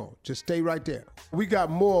on. Just stay right there. We got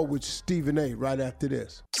more with Stephen A. right after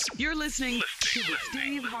this. You're listening to the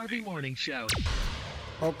Steve Harvey Morning Show.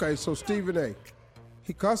 Okay, so Stephen A.,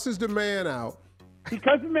 he cusses the man out. He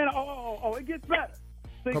cuts the man out. Oh, it gets better.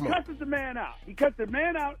 So he Come on. cusses the man out. He cuts the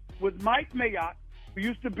man out with Mike Mayock, who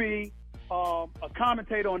used to be a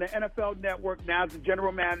commentator on the NFL Network, now is the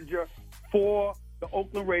general manager for the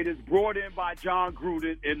Oakland Raiders, brought in by John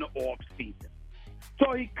Gruden in the offseason.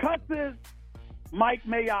 So he cusses Mike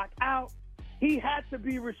Mayock out. He had to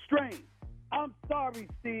be restrained. I'm sorry,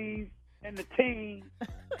 Steve and the team.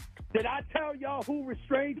 Did I tell y'all who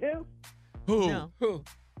restrained him? Who? No. Who?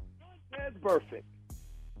 Ted Burfict.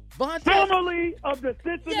 Vontae. Formerly of the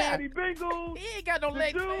Cincinnati Bengals. He ain't got no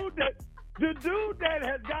legs, man. The dude that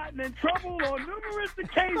has gotten in trouble on numerous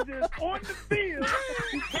occasions on the field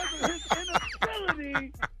because of his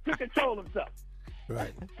inability to control himself.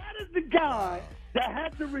 Right. That is the guy that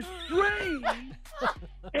had to restrain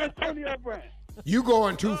Antonio Brown. You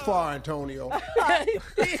going too far, Antonio.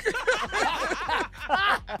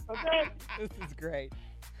 Okay? This is great.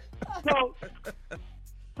 So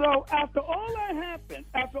after all of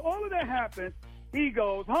that happened, he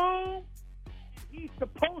goes home. He's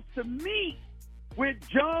supposed to meet with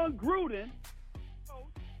John Gruden,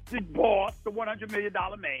 the boss, the $100 million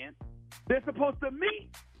man. They're supposed to meet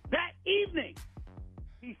that evening.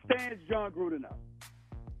 He stands John Gruden up.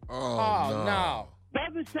 Oh, no.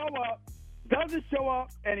 Doesn't show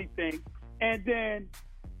up anything. And then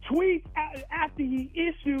tweets after he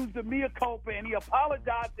issues the mea culpa and he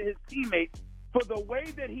apologized to his teammates for the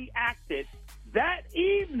way that he acted. That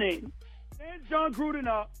evening, stands John Gruden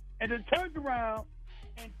up and then turns around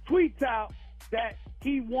and tweets out that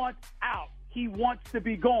he wants out. He wants to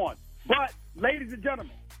be gone. But, ladies and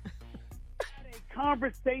gentlemen, I had a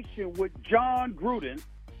conversation with John Gruden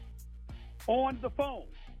on the phone.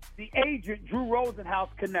 The agent, Drew Rosenhaus,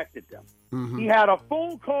 connected them. Mm-hmm. He had a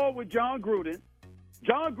phone call with John Gruden.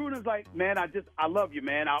 John Gruden's like, man, I love you,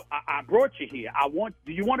 man. I brought you here.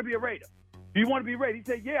 Do you want to be a Raider? Do you want to be a Raider? He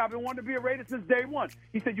said, yeah, I've been wanting to be a Raider since day one.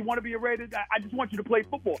 He said, you want to be a Raider? I just want you to play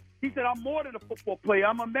football. He said, I'm more than a football player.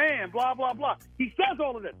 I'm a man, blah, blah, blah. He says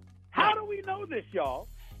all of this. How do we know this, y'all?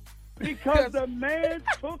 Because the man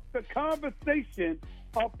took the conversation,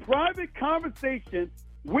 a private conversation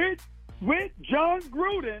with John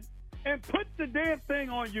Gruden and put the damn thing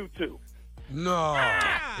on YouTube. No.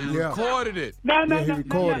 He recorded it. No, nobody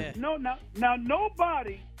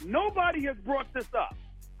has brought this up.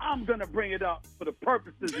 I'm going to bring it up for the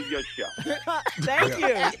purposes of your show. Thank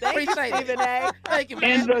you. Thank you, Stephen A. Thank you,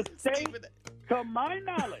 man. In the state, to my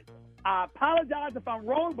knowledge, I apologize if I'm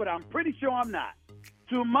wrong, but I'm pretty sure I'm not.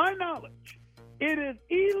 To my knowledge, it is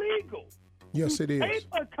illegal. Yes, it is. Take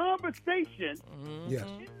a conversation yes.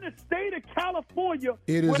 in the state of California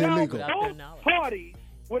it is illegal.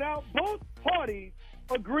 Without both parties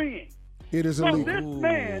agreeing. It is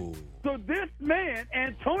illegal. So this man,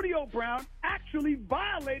 Antonio Brown, actually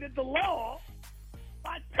violated the law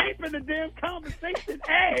by taping the damn conversation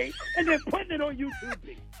A and then putting it on YouTube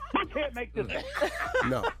B. You can't make this up.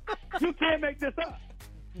 No. You can't make this up.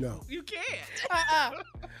 No. You can't.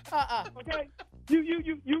 Okay?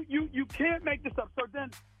 You can't make this up. So then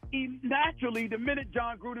naturally, the minute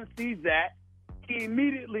John Gruden sees that, he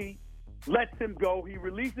immediately lets him go. He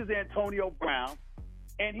releases Antonio Brown.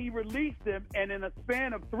 And he released him, and in a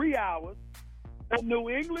span of 3 hours, the New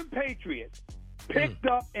England Patriots picked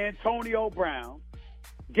up Antonio Brown,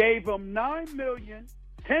 gave him $9 million,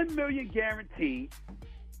 $10 million guaranteed,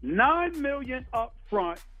 $9 million up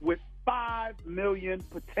front with $5 million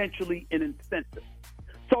potentially in incentives.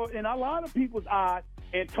 So in a lot of people's eyes,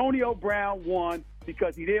 Antonio Brown won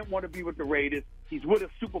because he didn't want to be with the Raiders. He's with a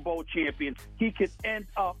Super Bowl champion. He could end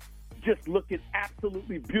up just looking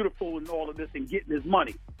absolutely beautiful in all of this and getting his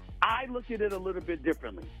money. I look at it a little bit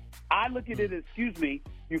differently. I look at it as, you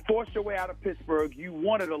forced your way out of Pittsburgh. You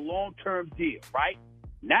wanted a long-term deal, right?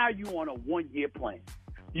 Now you on a one-year plan.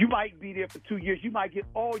 You might be there for 2 years. You might get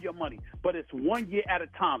all your money, but it's 1 year at a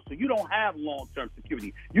time. So you don't have long-term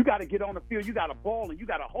security. You got to get on the field. You got to ball, and you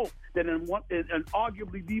got to hope that in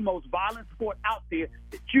arguably the most violent sport out there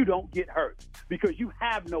that you don't get hurt because you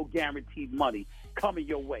have no guaranteed money coming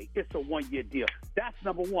your way. It's a one-year deal. That's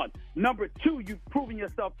number one. Number two, you've proven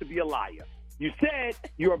yourself to be a liar. You said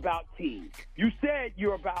you're about teams. You said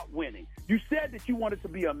you're about winning. You said that you wanted to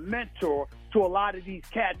be a mentor to a lot of these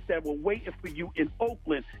cats that were waiting for you in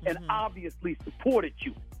Oakland and obviously supported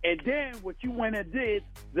you. And then what you went and did,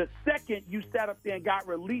 the second you sat up there and got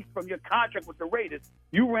released from your contract with the Raiders,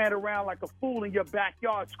 you ran around like a fool in your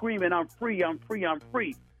backyard screaming, I'm free, I'm free, I'm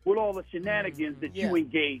free, with all the shenanigans that you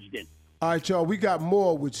engaged in. All right, y'all, we got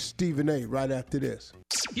more with Stephen A. right after this.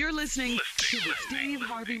 You're listening to the Steve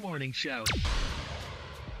Harvey Morning Show.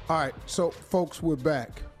 All right, so, folks, we're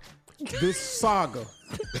back. This saga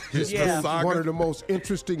is one of the most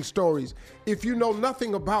interesting stories. If you know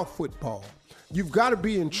nothing about football, you've got to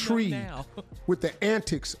be intrigued with the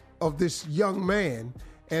antics of this young man,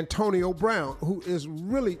 Antonio Brown, who is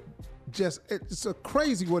really it's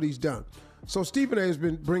crazy what he's done. So Stephen A. has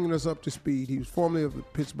been bringing us up to speed. He was formerly of the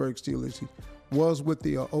Pittsburgh Steelers. He was with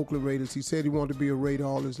the Oakland Raiders. He said he wanted to be a Raider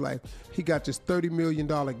all his life. He got this $30 million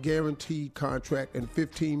guaranteed contract and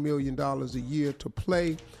 $15 million a year to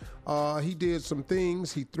play. He did some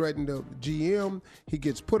things. He threatened the GM. He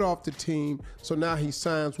gets put off the team. So now he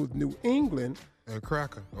signs with New England. And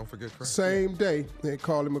Cracker. Don't forget Cracker. Same day. They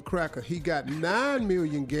call him a Cracker. He got $9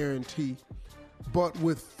 million guaranteed, but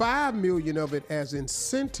with $5 million of it as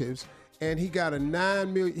incentives. And he got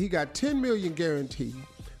he got $10 million guaranteed,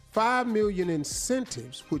 $5 million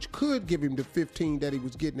incentives, which could give him the $15 that he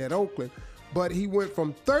was getting at Oakland. But he went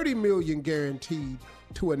from $30 million guaranteed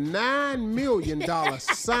to a $9 million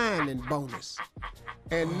signing bonus.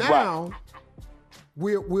 And now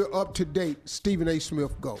we're up to date. Stephen A.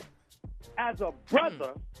 Smith, go. As a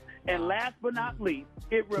brother, and last but not least,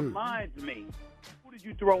 it reminds me, who did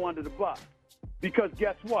you throw under the bus? Because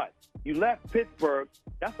guess what? You left Pittsburgh.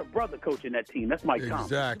 That's a brother coaching that team. That's Mike Tomlin.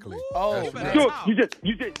 Exactly. Oh, That's man. right. You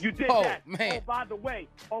did Oh, that. man.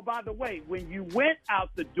 Oh, by the way, when you went out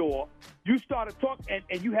the door, you started talking,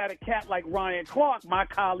 and you had a cat like Ryan Clark, my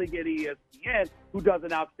colleague at ESPN, who does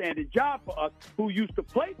an outstanding job for us, who used to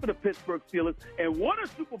play for the Pittsburgh Steelers and won a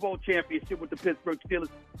Super Bowl championship with the Pittsburgh Steelers.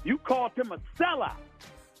 You called him a sellout.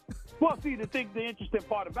 Well, see, the interesting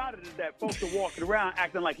part about it is that folks are walking around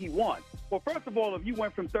acting like he won. Well, first of all, if you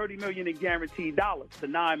went from $30 million in guaranteed dollars to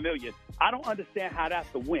 $9 million, I don't understand how that's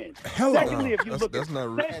a win. Hello. Secondly, if you look That's not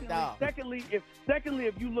real. secondly,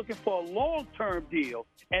 if you're looking for a long-term deal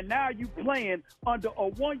and now you playing under a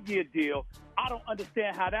one-year deal, I don't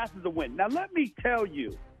understand how that's a win. Now, let me tell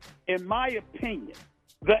you, in my opinion,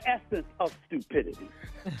 the essence of stupidity.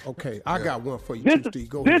 Okay, I got one for you, This Steve.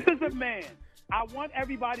 Go is ahead. a man. I want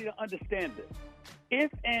everybody to understand this. If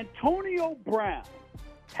Antonio Brown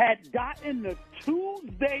had gotten the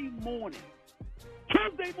Tuesday morning,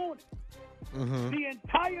 the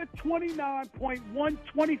entire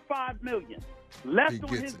 $29.125 million left He on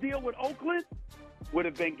gets his it. deal with Oakland would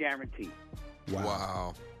have been guaranteed.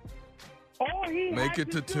 Wow. All he Make had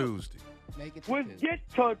it to do Tuesday. Make it to was Tuesday. get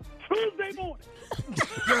to Tuesday morning.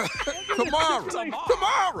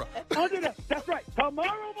 Tomorrow. That's right,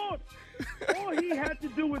 tomorrow morning. All he had to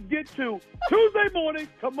do was get to Tuesday morning,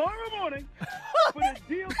 tomorrow morning, for the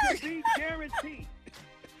deal to be guaranteed.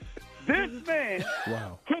 This man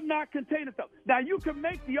could not contain himself. Now, you can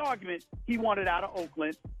make the argument he wanted out of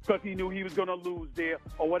Oakland because he knew he was going to lose there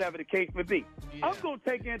or whatever the case may be. Yeah. I'm going to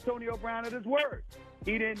take Antonio Brown at his word.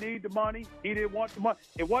 He didn't need the money. He didn't want the money.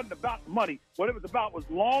 It wasn't about the money. What it was about was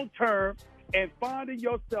long-term and finding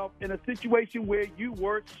yourself in a situation where you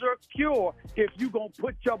were secure if you're going to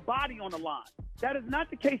put your body on the line. That is not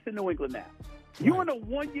the case in New England now. You're in a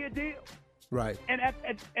one-year deal. Right. And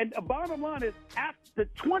the bottom line is, after the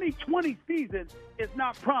 2020 season is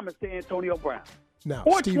not promised to Antonio Brown. Now,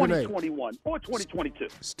 Or Stephen A. 2021 or 2022.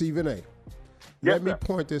 Stephen A. Yes, Let me sir.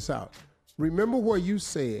 point this out. Remember where you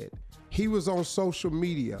said he was on social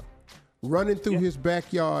media, running through his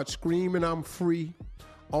backyard, screaming, "I'm free,"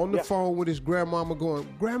 on the Yeah. phone with his grandmama going,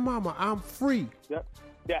 "Grandmama, I'm free." Yeah.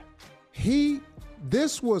 Yeah.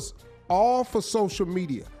 This was all for social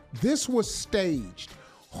media. This was staged.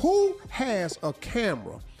 Who has a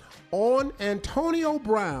camera on Antonio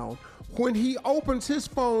Brown when he opens his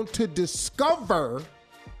phone to discover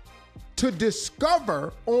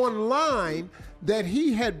online that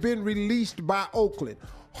he had been released by Oakland?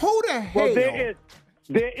 Who the hell? Well,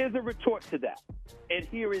 there is a retort to that, and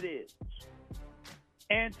here it is.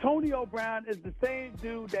 Antonio Brown is the same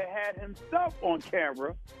dude that had himself on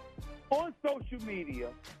camera, on social media,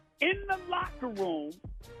 in the locker room,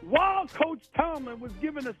 while Coach Tomlin was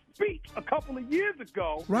giving a speech a couple of years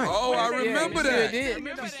ago. Right. Oh, I remember that.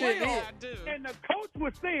 Remember that? Yeah, I do. And the coach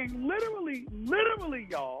was saying, literally,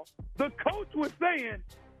 y'all, the coach was saying,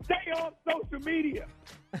 stay off social media.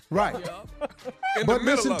 Right. In the But middle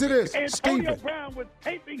listen of to it. this, Antonio Stephen. Brown was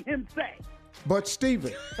taping him say. But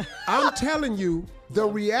Stephen, I'm telling you, the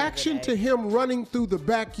reaction to him running through the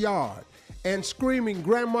backyard and screaming,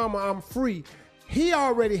 "Grandmama, I'm free," he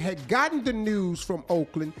already had gotten the news from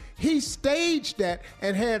Oakland. He staged that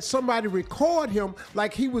and had somebody record him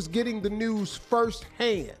like he was getting the news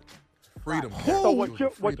firsthand. Freedom. So what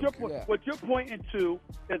you're pointing to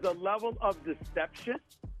is a level of deception.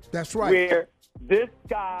 That's right. Where this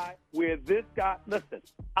guy, listen,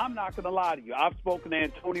 I'm not going to lie to you. I've spoken to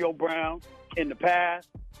Antonio Brown in the past.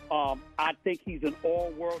 I think he's an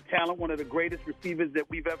all-world talent, one of the greatest receivers that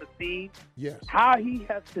we've ever seen. Yes. How he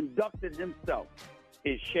has conducted himself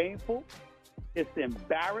is shameful. It's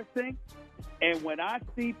embarrassing. And when I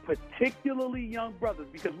see particularly young brothers,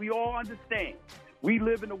 because we all understand, we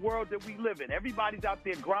live in the world that we live in. Everybody's out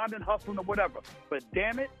there grinding, hustling, or whatever. But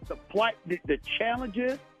damn it, the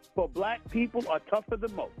challenges for black people are tougher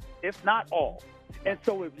than most, if not all. And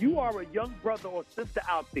so if you are a young brother or sister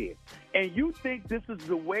out there and you think this is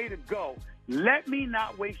the way to go, let me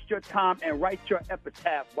not waste your time and write your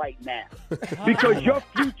epitaph right now. because your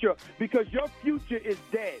future is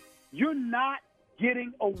dead. You're not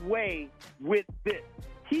getting away with this.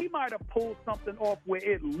 He might have pulled something off where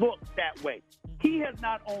it looks that way. He has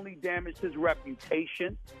not only damaged his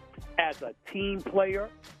reputation as a team player,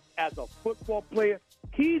 as a football player,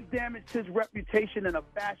 he's damaged his reputation in a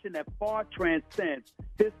fashion that far transcends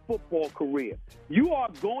his football career. You are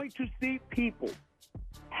going to see people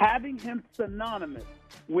having him synonymous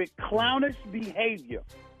with clownish behavior,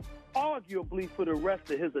 arguably for the rest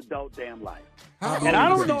of his adult damn life. And I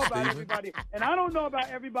don't know about everybody, and I don't know about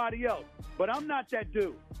everybody else, but I'm not that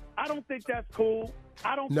dude. I don't think that's cool.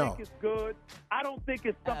 I don't think it's good. I don't think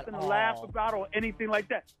it's something to laugh about or anything like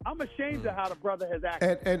that. I'm ashamed of how the brother has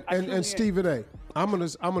acted. And Stephen A., I'm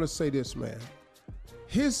gonna say this, man.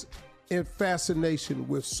 His fascination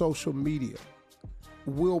with social media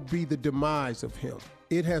will be the demise of him.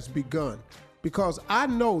 It has begun. Because I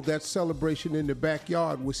know that celebration in the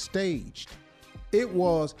backyard was staged. It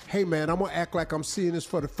was, hey man, I'm gonna act like I'm seeing this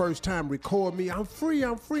for the first time. Record me. I'm free.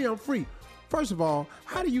 First of all,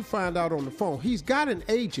 how do you find out on the phone? He's got an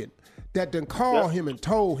agent that done called him and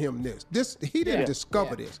told him this. He didn't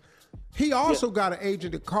discover this. He also got an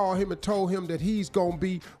agent that called him and told him that he's gonna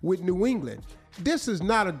be with New England. This is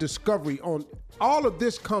not a discovery on. All of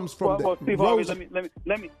this comes from Steve Harvey,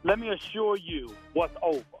 let me assure you what's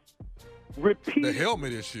over. Repeatedly, the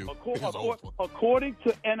helmet issue is over. According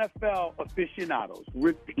to NFL aficionados,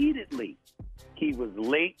 repeatedly, he was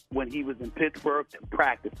late when he was in Pittsburgh to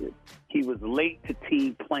practices. He was late to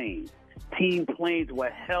team planes. Team planes were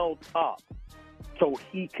held up so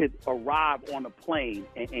he could arrive on a plane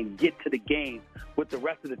and get to the game with the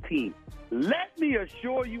rest of the team. Let me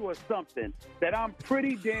assure you of something that I'm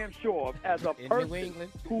pretty damn sure of as a person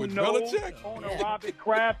who knows owner Robert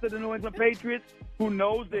Kraft of the New England Patriots, who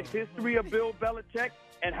knows the history of Bill Belichick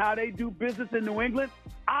and how they do business in New England.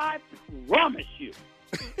 I promise you,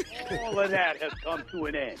 all of that has come to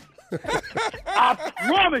an end. I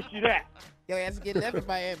promise you that. Your ass get left in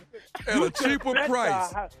Miami. At a cheaper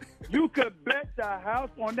price. You could bet the house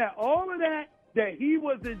on that. All of that he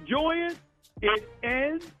was enjoying, it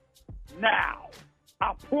ends now.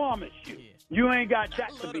 I promise you. You ain't got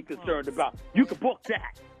that to be concerned about. You can book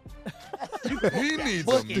that. He needs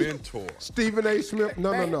a mentor. Stephen A. Smith,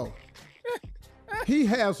 no. He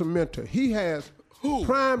has a mentor. He has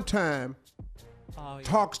Prime Time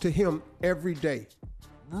talks to him every day.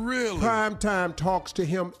 Really? Prime Time talks to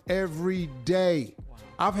him every day. Wow.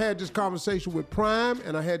 I've had this conversation with Prime,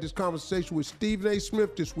 and I had this conversation with Stephen A.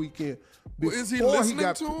 Smith this weekend. Well, is he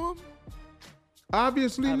listening to him?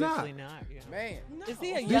 Obviously not. Yeah. Man. No. Is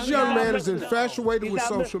he a this young man is listening. infatuated with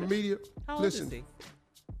social media. How old Listen, is he?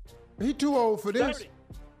 He too old for this.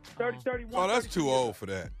 30, 31. Oh, that's too old for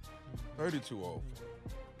that. 30 too old.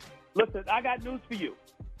 Listen, I got news for you.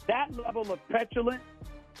 That level of petulant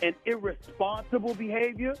and irresponsible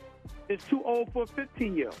behavior is too old for a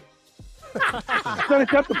 15-year-old. It's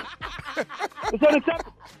unacceptable. It's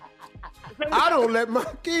unacceptable. I don't let my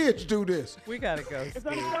kids do this. We gotta go.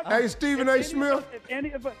 Hey, Stephen A. Smith. If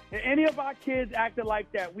any of our kids acted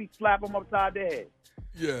like that, we slap them upside their head.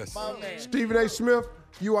 Yes. Stephen A. Smith,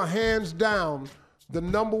 you are hands down the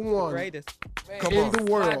number one Greatest. in the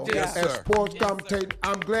world Yes, as sir. sports commentator.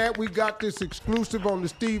 I'm glad we got this exclusive on the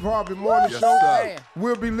Steve Harvey Morning Yes, Show. sir.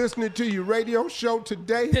 We'll be listening to your radio show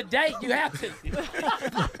today. Today, you have to.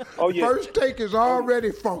 Oh, yeah. First take is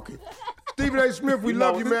already funky. Stephen A. Smith, we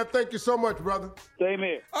love you, man. Thank you so much, brother. Same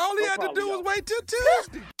here. All he No had to problem, do was y'all. wait till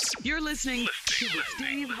Tuesday. You're listening to the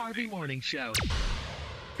Steve Harvey Morning Show.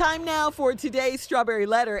 Time now for today's Strawberry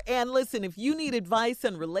Letter. And listen, if you need advice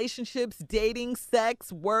on relationships, dating,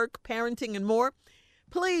 sex, work, parenting, and more,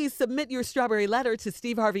 please submit your Strawberry Letter to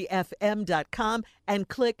steveharveyfm.com and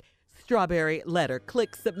click Strawberry Letter.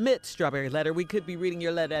 Click Submit Strawberry Letter. We could be reading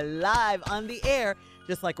your letter live on the air,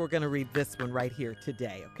 just like we're going to read this one right here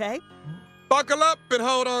today, okay? Buckle up and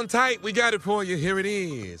hold on tight. We got it for you. Here it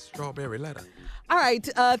is. Strawberry Letter. All right.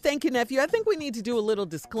 Thank you, nephew. I think we need to do a little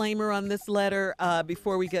disclaimer on this letter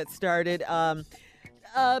before we get started.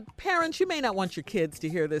 Parents, you may not want your kids to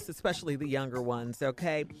hear this, especially the younger ones,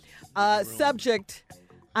 okay? Subject,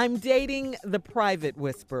 I'm dating the private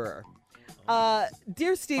whisperer.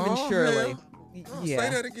 Dear Steve and Shirley. Say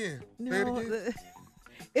that again. No, Say it again.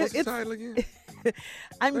 What's the title again?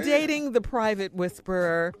 I'm dating the private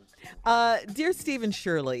whisperer. Dear Steve and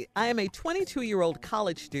Shirley, I am a 22-year-old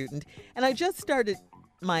college student, and I just started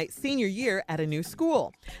my senior year at a new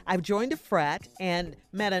school. I've joined a frat and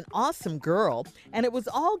met an awesome girl, and it was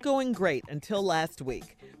all going great until last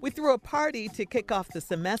week. We threw a party to kick off the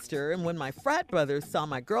semester, and when my frat brothers saw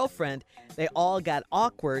my girlfriend, they all got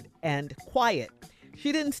awkward and quiet.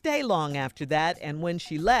 She didn't stay long after that, and when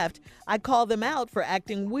she left, I called them out for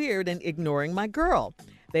acting weird and ignoring my girl.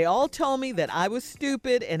 They all told me that I was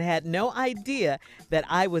stupid and had no idea that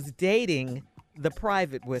I was dating the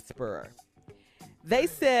private whisperer. They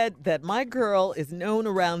said that my girl is known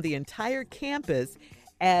around the entire campus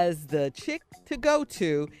as the chick to go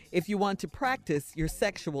to if you want to practice your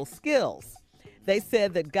sexual skills. They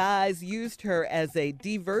said that guys used her as a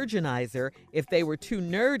de-virginizer if they were too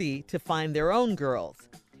nerdy to find their own girls.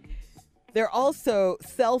 There are also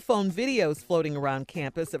cell phone videos floating around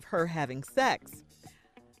campus of her having sex.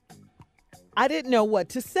 I didn't know what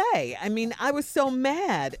to say. I mean, I was so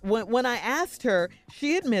mad. When I asked her,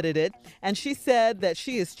 she admitted it, and she said that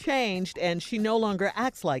she has changed and she no longer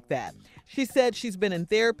acts like that. She said she's been in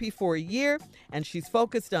therapy for a year and she's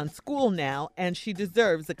focused on school now and she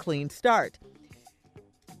deserves a clean start.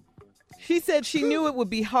 She said she knew it would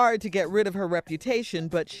be hard to get rid of her reputation,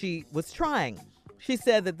 but she was trying. She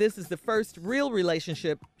said that this is the first real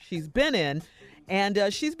relationship she's been in,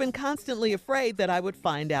 and she's been constantly afraid that I would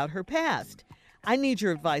find out her past. I need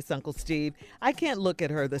your advice, Uncle Steve. I can't look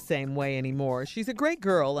at her the same way anymore. She's a great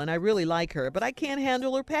girl, and I really like her, but I can't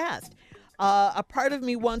handle her past. A part of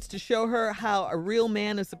me wants to show her how a real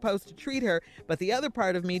man is supposed to treat her, but the other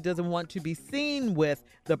part of me doesn't want to be seen with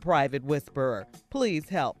the private whisperer. Please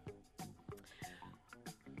help.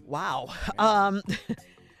 Wow.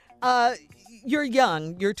 You're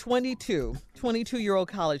young. You're 22-year-old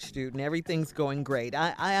college student. Everything's going great.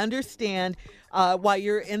 I understand why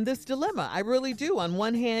you're in this dilemma. I really do. On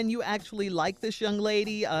one hand, you actually like this young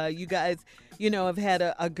lady. You guys, have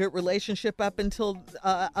had a good relationship up until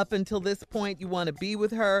this point. You want to be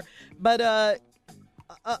with her, but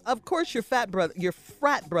of course, your frat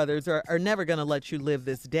brothers are never going to let you live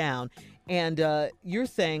this down. And you're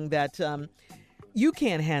saying that you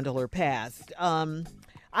can't handle her past.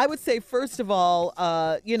 I would say, first of all,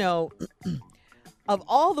 of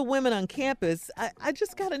all the women on campus, I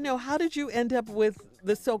just got to know, how did you end up with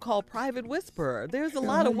the so-called private whisperer? There's a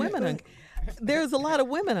lot of women on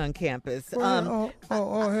campus. Hell,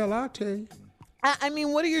 I'll tell you. I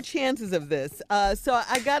mean, what are your chances of this? So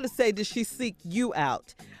I got to say, does she seek you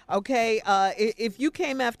out? Okay, if you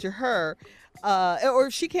came after her, or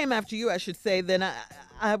if she came after you, I should say, then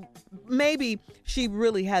maybe she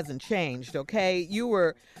really hasn't changed, okay? You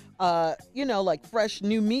were, like fresh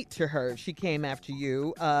new meat to her. She came after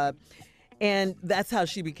you, and that's how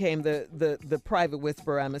she became the private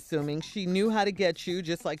whisperer, I'm assuming. She knew how to get you,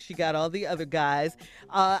 just like she got all the other guys.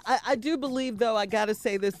 I do believe, though, I got to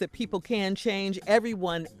say this, that people can change.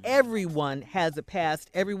 Everyone has a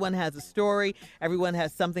past. Everyone has a story. Everyone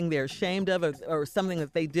has something they're ashamed of, or something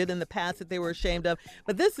that they did in the past that they were ashamed of.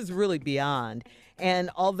 But this is really beyond. And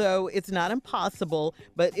although it's not impossible,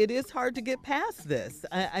 but it is hard to get past this.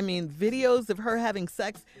 I mean, videos of her having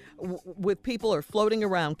sex with people are floating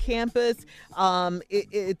around campus.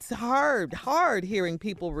 It's hard hearing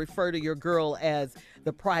people refer to your girl as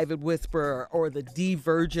the private whisperer or the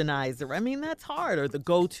de-virginizer. I mean, that's hard. Or the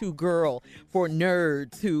go-to girl for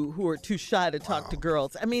nerds who are too shy to talk to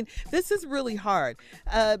girls. I mean, this is really hard.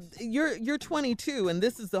 You're 22, and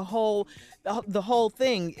this is the whole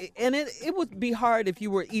thing. And it would be hard if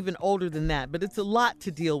you were even older than that, but it's a lot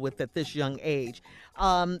to deal with at this young age.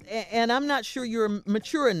 And I'm not sure you're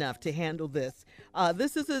mature enough to handle this.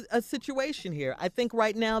 This is a situation here. I think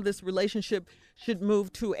right now this relationship should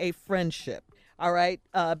move to a friendship. All right.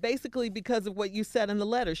 Basically, because of what you said in the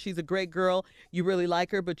letter, she's a great girl. You really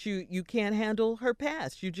like her, but you can't handle her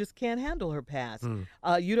past. You just can't handle her past.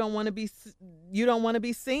 You don't want to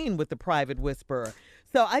be seen with the private whisperer.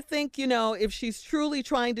 So I think, if she's truly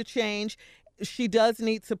trying to change, she does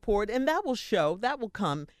need support, and that will show. That will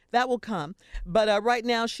come. But right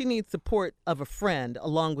now, she needs support of a friend,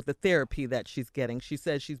 along with the therapy that she's getting. She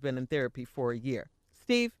says she's been in therapy for a year.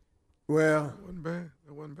 Steve? Well, That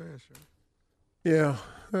wasn't bad, Shirley. Yeah,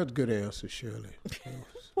 that's a good answer, Shirley.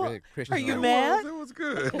 Well, are you mad? It was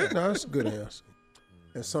good. No, that's a good answer.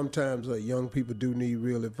 And sometimes young people do need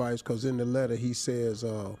real advice, because in the letter he says,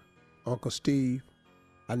 Uncle Steve,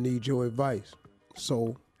 I need your advice.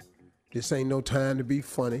 So this ain't no time to be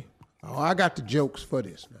funny. Oh, I got the jokes for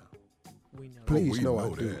this now. Please know I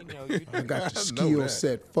do. I got the skill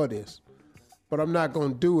set for this. But I'm not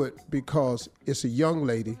going to do it because it's a young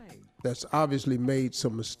lady that's obviously made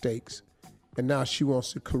some mistakes, and now she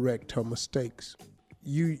wants to correct her mistakes.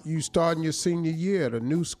 You starting your senior year at a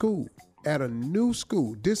new school.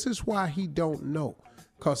 This is why he don't know,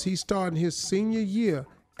 because he's starting his senior year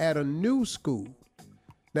at a new school.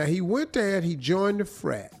 Now, he went there and he joined the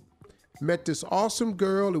frat. Met this awesome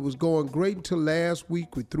girl. It was going great until last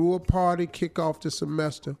week. We threw a party, kick off the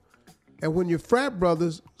semester. And when your frat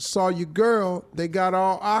brothers saw your girl, they got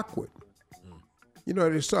all awkward.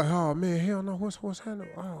 They start, oh, man, hell no, what's happening?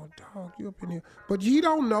 Oh, dog, you up in here. But he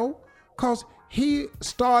don't know, because he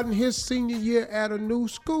starting his senior year at a new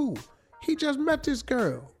school. He just met this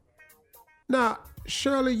girl. Now,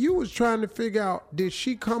 Shirley, you was trying to figure out, did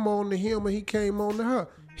she come on to him or he came on to her?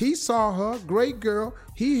 He saw her, great girl.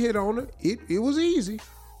 He hit on her. It was easy.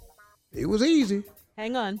 It was easy.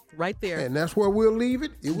 Hang on, right there. And that's where we'll leave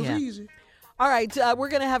it. It was easy. All right, we're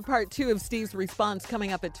going to have part 2 of Steve's response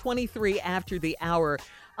coming up at 23 after the hour.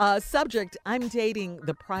 Subject, I'm dating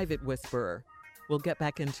the private whisperer. We'll get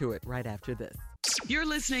back into it right after this. You're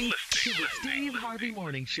listening to the Steve Harvey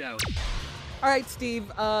Morning Show. All right, Steve,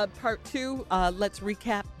 part 2, let's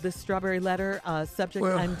recap the strawberry letter. Subject,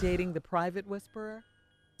 I'm dating the private whisperer.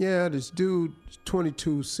 Yeah, this dude,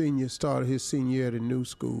 22, senior, started his senior year at a new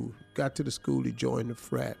school. Got to the school, he joined the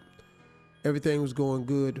frat. Everything was going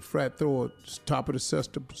good. The frat throw a top of the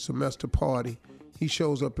semester party. He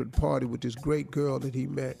shows up at the party with this great girl that he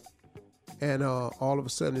met. And all of a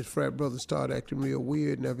sudden, his frat brothers started acting real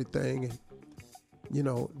weird and everything. And, you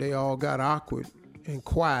know, they all got awkward and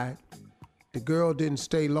quiet. The girl didn't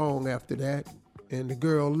stay long after that, and the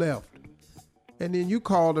girl left. And then you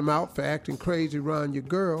called them out for acting crazy around your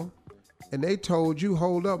girl, and they told you,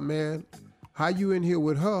 hold up, man, how you in here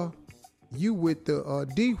with her? You with the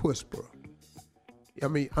D whisperer.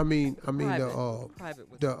 The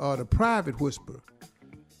private whisperer.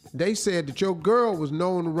 They said that your girl was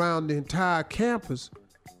known around the entire campus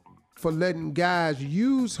for letting guys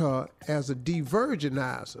use her as a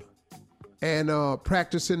de-virginizer and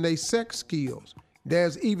practicing their sex skills.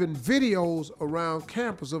 There's even videos around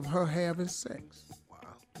campus of her having sex. Wow.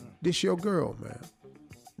 This your girl, man.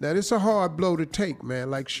 Now, this a hard blow to take,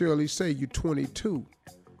 man. Like Shirley say, you're 22.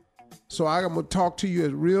 So I'm going to talk to you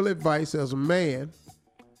as real advice as a man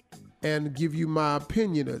and give you my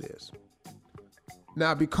opinion of this.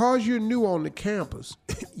 Now, because you're new on the campus,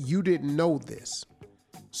 you didn't know this.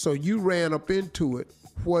 So you ran up into it,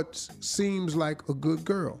 what seems like a good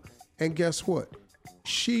girl. And guess what?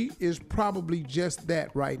 She is probably just that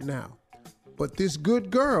right now. But this good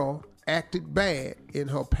girl acted bad in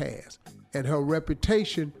her past, and her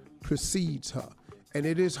reputation precedes her. And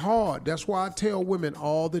it is hard. That's why I tell women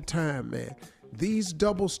all the time, man, these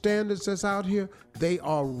double standards that's out here, they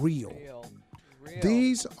are real.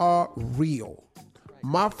 These are real.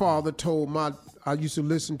 My father told I used to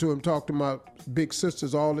listen to him talk to my big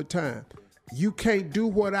sisters all the time. You can't do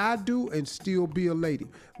what I do and still be a lady.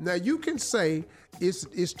 Now, you can say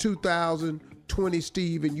it's 2020,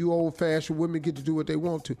 Steve, and you old-fashioned women get to do what they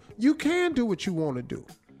want to. You can do what you want to do.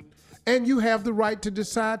 And you have the right to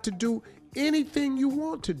decide to do anything you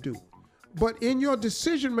want to do. But in your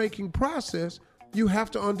decision-making process, you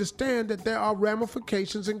have to understand that there are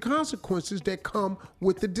ramifications and consequences that come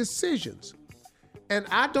with the decisions. And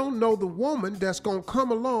I don't know the woman that's going to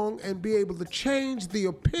come along and be able to change the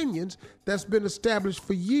opinions that's been established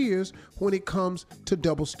for years when it comes to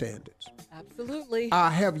double standards. Absolutely. I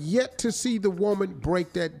have yet to see the woman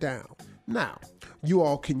break that down. Now, you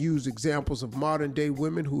all can use examples of modern day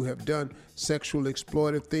women who have done sexual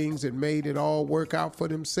exploitive things and made it all work out for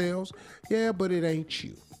themselves. Yeah, but it ain't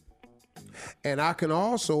you. And I can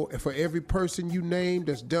also, for every person you name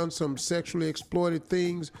that's done some sexually exploited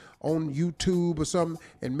things on YouTube or something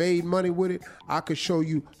and made money with it, I could show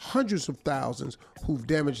you hundreds of thousands who've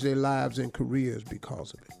damaged their lives and careers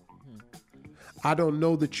because of it. I don't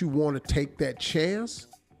know that you want to take that chance,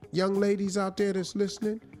 young ladies out there that's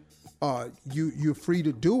listening. You're free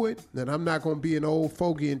to do it, and I'm not going to be an old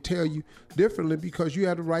fogey and tell you differently because you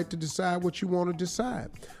have the right to decide what you want to decide.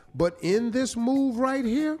 But in this move right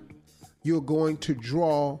here, you're going to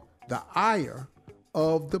draw the ire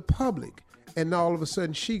of the public. And all of a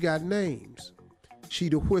sudden, she got names. She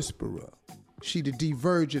the whisperer. She the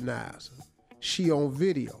de-virginizer. She on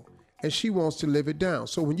video. And she wants to live it down.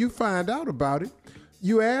 So when you find out about it,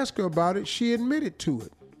 you ask her about it, she admitted to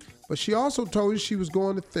it. But she also told you she was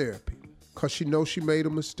going to therapy because she knows she made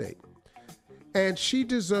a mistake. And she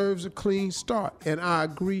deserves a clean start. And I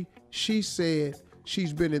agree. She said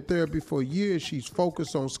she's been in therapy for years. She's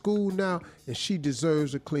focused on school now, and she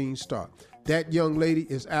deserves a clean start. That young lady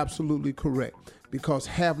is absolutely correct because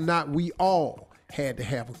have not we all had to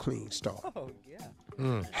have a clean start? Oh,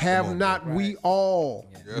 yeah. Have not we all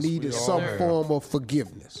needed some form of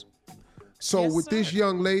forgiveness? So with this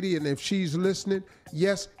young lady, and if she's listening,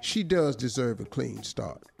 yes, she does deserve a clean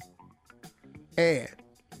start. And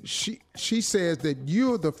she says that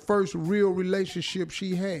you're the first real relationship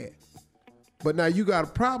she had. But now you got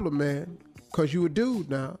a problem, man, because you a dude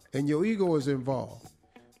now, and your ego is involved.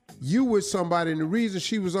 You with somebody, and the reason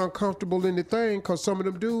she was uncomfortable in the thing, because some of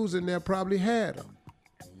them dudes in there probably had her.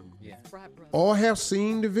 Yeah. Or have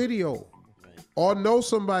seen the video, or know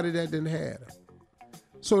somebody that didn't have her.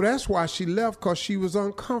 So that's why she left, because she was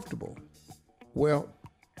uncomfortable. Well,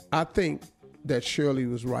 I think that Shirley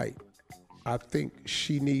was right. I think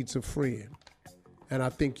she needs a friend. And I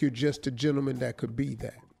think you're just a gentleman that could be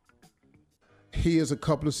that. Here's a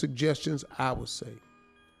couple of suggestions I would say.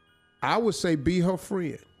 I would say be her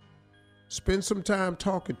friend. Spend some time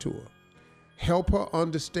talking to her. Help her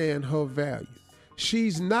understand her value.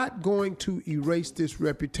 She's not going to erase this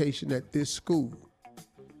reputation at this school.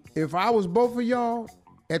 If I was both of y'all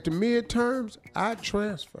at the midterms, I'd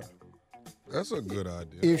transfer. That's a good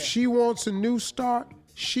idea. If she wants a new start,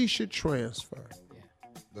 she should transfer.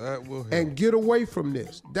 That will help. And get away from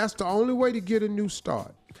this. That's the only way to get a new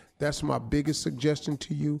start. That's my biggest suggestion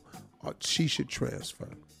to you. She should transfer.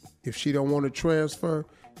 If she don't want to transfer,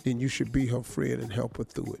 then you should be her friend and help her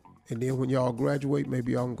through it. And then when y'all graduate,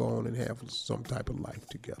 maybe y'all can go on and have some type of life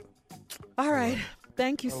together. All right.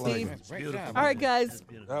 Thank you, Steve. All right, guys.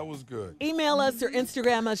 That was good. Email us or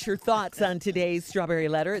Instagram us your thoughts on today's Strawberry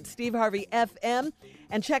Letter at Steve Harvey FM.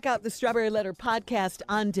 And check out the Strawberry Letter podcast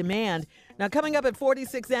on demand. Now, coming up at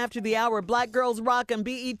 46 after the hour, Black Girls Rock on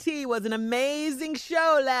BET was an amazing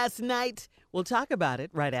show last night. We'll talk about it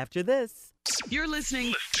right after this. You're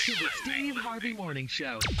listening to the Steve Harvey Morning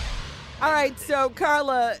Show. All right, so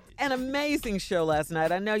Carla, an amazing show last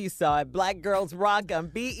night. I know you saw it. Black Girls Rock on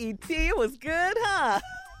BET. It was good, huh?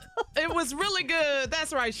 It was really good.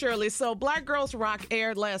 That's right, Shirley. So Black Girls Rock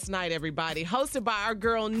aired last night, everybody. Hosted by our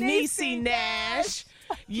girl, Niecy Nash.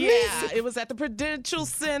 Yeah, it was at the Prudential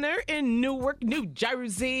Center in Newark, New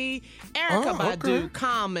Jersey. Erykah Badu,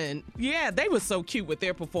 Common. Yeah, they were so cute with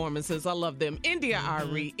their performances. I love them. India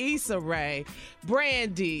Ari, Issa Rae,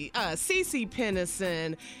 Brandy, Cece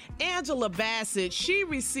Peniston, Angela Bassett. She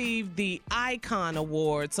received the Icon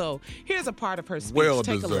Award. So here's a part of her speech. Well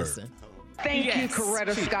Take deserved. a listen. Thank you,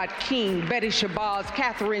 Coretta Scott King, Betty Shabazz,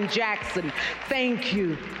 Katherine Jackson. Thank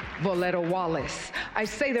you, Voletta Wallace. I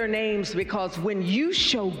say their names because when you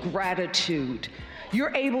show gratitude, you're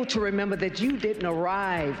able to remember that you didn't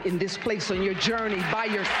arrive in this place on your journey by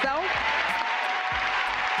yourself.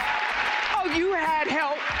 Oh, you had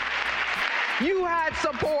help. You had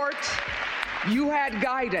support. You had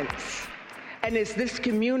guidance. And it's this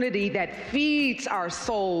community that feeds our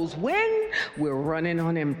souls when we're running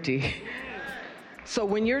on empty. So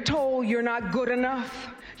when you're told you're not good enough,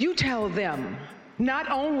 you tell them, not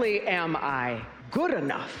only am I good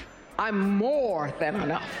enough, I'm more than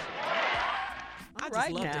enough. I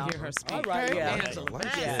just love to hear her speak. All right, yeah. Angela Yeah,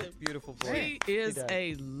 Bassett. beautiful voice. She is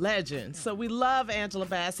a legend. So we love Angela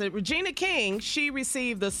Bassett. Regina King, she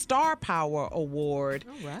received the Star Power Award.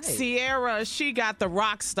 All right. Sierra, she got the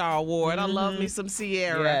Rock Star Award. I love me some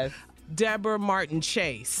Sierra. Yes. Deborah Martin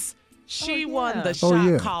Chase. She won yeah. the Shot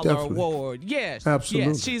yeah, Caller definitely. Award. Yes,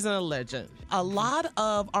 Absolutely. yes, she's a legend. A lot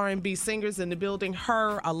of R&B singers in the building.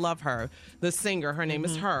 Her, I love her. The singer, her name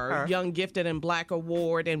is Her. Young Gifted and Black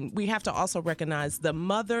Award. And we have to also recognize the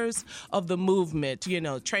mothers of the movement. You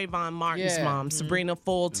know, Trayvon Martin's mom, Sabrina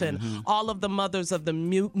Fulton. All of the mothers of the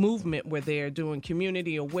movement were there doing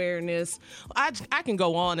community awareness. I can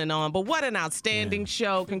go on and on, but what an outstanding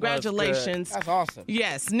show. Congratulations. That's awesome.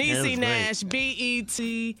 Yes, Niecy Nash,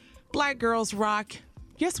 BET, Black Girls Rock.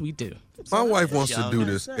 Yes, we do. My wife wants to do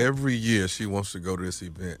this every year. She wants to go to this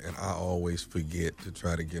event, and I always forget to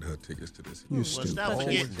try to get her tickets to this event. You stupid. Stop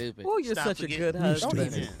forgetting. Stupid. Oh, you're Stop such a forgetting. good husband. Don't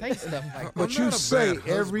even say stuff like that. But I'm you not a say bad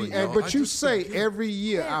every, husband, y'all. but I you just say forget. every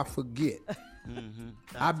year I forget.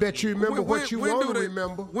 I bet you remember what you want to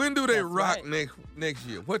remember. When do they rock next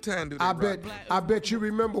year? What time do they rock? I bet you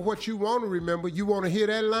remember what you want to remember. You want to hear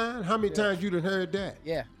that line? How many times you done heard that?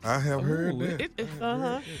 Yeah. I have heard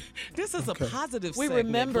that. This is a positive We segment.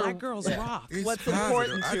 remember- Black Girls Rock. It's What's positive.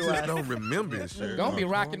 important I to just us. don't remember it, sir. Don't be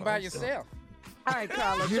rocking by yourself. All right,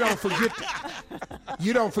 Carla. You don't forget.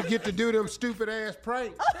 You don't forget to do them stupid ass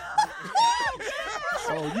pranks.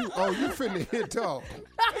 you finna hit talk.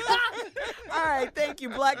 All right, thank you.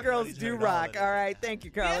 Black Girls do rock. All right, thank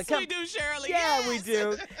you, Carla. Yes, we do, Shirley. Yeah, we yes.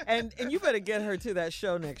 do. And you better get her to that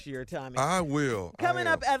show next year, Tommy. I will. Coming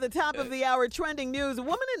up at the top of the hour, trending news. A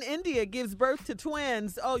woman in India gives birth to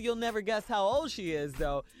twins. Oh, you'll never guess how old she is,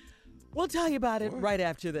 though. We'll tell you about it right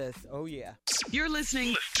after this. Oh, yeah. You're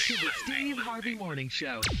listening to the Steve Harvey Morning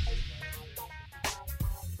Show.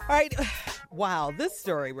 All right. Wow, this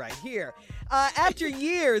story right here. After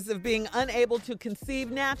years of being unable to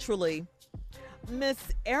conceive naturally, Miss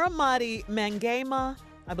Aramati Mangema,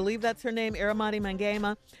 I believe that's her name, Aramati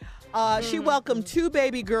Mangema, she welcomed two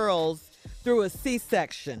baby girls through a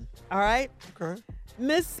C-section. All right? Okay.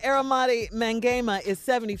 Miss Aramati Mangema is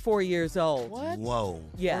 74 years old. What? Whoa.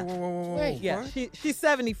 Yeah. Wait, Yeah, she's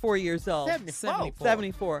 74 years old. 74.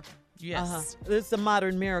 74. Yes. This is a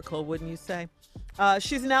modern miracle, wouldn't you say?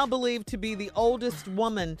 She's now believed to be the oldest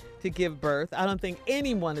woman to give birth. I don't think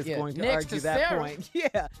anyone is going to next argue to that Sarah. point.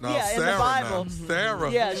 Yeah, No, yeah, in the Sarah Bible. now.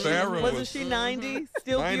 Sarah. Yeah, Sarah wasn't she 90?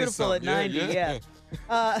 Still 90 beautiful at something. 90, yeah.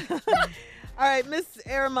 All right, Miss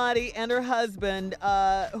Aramati and her husband,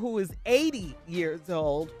 who is 80 years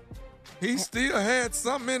old, He still had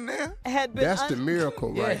something in there? had been That's the miracle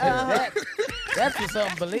right Yeah, there. that's just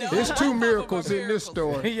unbelievable. There's two miracles in this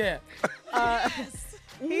story. Yeah.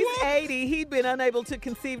 He's 80. He'd been unable to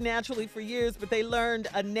conceive naturally for years, but they learned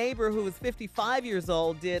a neighbor who was 55 years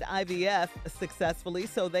old did IVF successfully,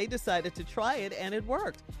 so they decided to try it, and it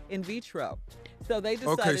worked in vitro. So they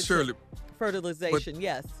decided Okay, Shirley. fertilization,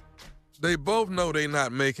 yes. They both know they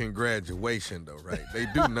not making graduation, though, right? They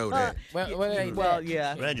do know that. Well,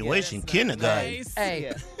 yeah. Graduation, kindergarten. Nice. Hey.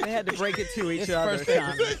 Yeah. They had to break it to each It's other. first day.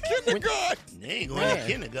 Tommy. Kindergarten. They ain't going to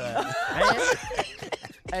kindergarten.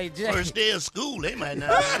 Hey, Jay. First day of school, they might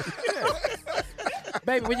not.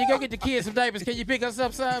 Baby, when you go get the kids some diapers, can you pick us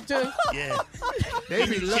up some too? Yeah. They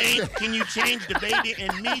be lucky. Can you change the baby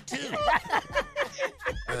and me too?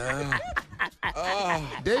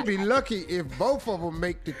 They be lucky if both of them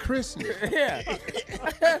make the christening. Yeah.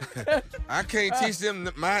 I can't teach them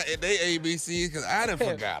they ABCs because I done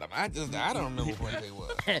forgot them. I don't remember what they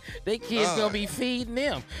were. They kids gonna be feeding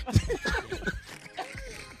them.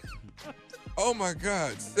 Oh my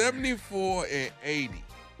God, 74 and 80.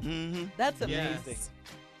 Mm-hmm. That's amazing.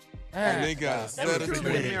 And they got a set of That twins.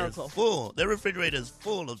 refrigerator is full. That refrigerator is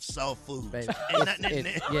full of soft food. Baby. Ain't nothing in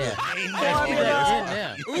there. Yeah. Ain't nothing in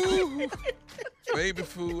there. In there. Ooh, baby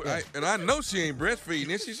food. I know she ain't breastfeeding,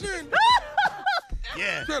 is she?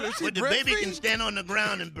 Yeah. Shirley, she But the baby breastfeeding? can stand on the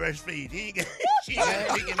ground and breastfeed. She ain't got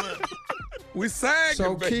to pick him up. We sang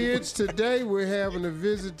So baby. kids, today we're having a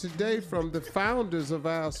visit today from the founders of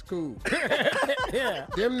our school. Yeah.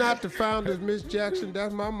 Them not the founders, Miss Jackson.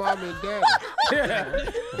 That's my mom and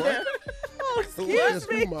daddy. What? Oh, That's excuse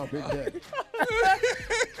me. who mom and daddy.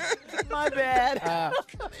 My bad.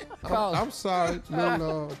 I'm sorry,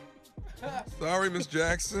 little Sorry, Miss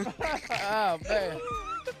Jackson. Oh man.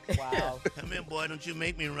 Wow. Come in, boy. Don't you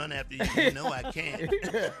make me run after you. You know I can't.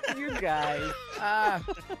 You guys.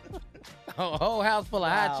 A whole house full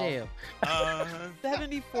of Wow. high chair.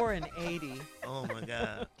 74 and 80. Oh, my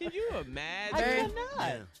God. Can you imagine? I cannot.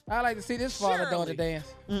 Yeah. I like to see this father daughter Shirley.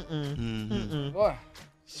 dance. Mm-hmm. Boy.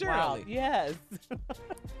 Shirley, Wow. Yes.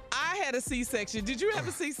 I had a C-section. Did you have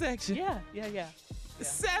a C-section? Yeah.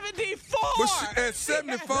 74. But at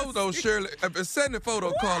 74 though, Shirley, at 74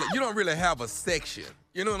 though, Carla, you don't really have a section.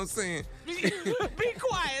 You know what I'm saying? Be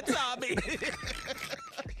quiet, Tommy.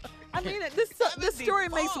 I mean, this story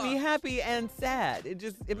makes me happy and sad.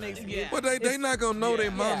 It makes me. Yeah. But they not gonna know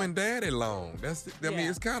their mom Yeah. and daddy long. I mean, Yeah.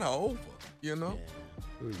 it's kind of over. You know?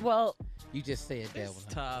 Well, You just said that It's one.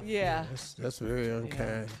 tough. yeah. That's very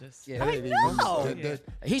unkind. Yeah. That ain't know.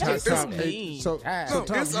 He Tom, just Tom, said hey, so No, Tom, it's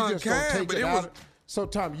you just gonna unkind, take but it it out. was- So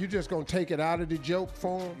Tom, you just gonna take it out of the joke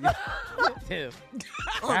form? Oh, they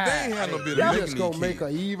ain't had no bit You of just gonna make a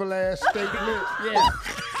an evil ass statement? Yeah.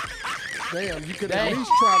 Damn, you could Dang. at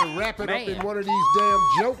least try to wrap it up Man. in one of these damn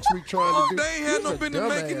jokes we trying Oh, to do. they ain't had no You's a business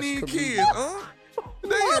making dumbass these comedian. kids, huh?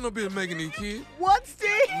 They ain't had no business making these kids. What, Steve?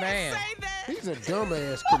 Man. Say that. He's a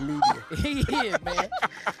dumbass comedian. He is, man.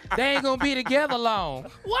 They ain't gonna be together long.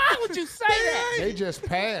 Why would you say that? They just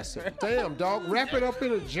pass it. Damn, dog, wrap it up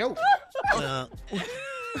in a joke.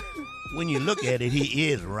 When you look at it, he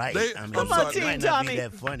is right. They- I mean, Come on, it Team might not Tommy. be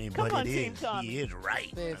that funny, Come but on, it Team is. Tommy. He is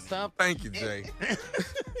right. Said something. Thank you, Jay.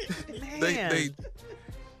 They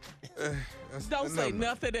Don't say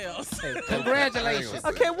nothing else. Congratulations.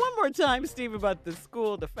 Okay, one more time, Steve, about the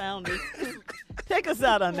school, the founders. Take us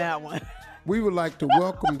out on that one. We would like to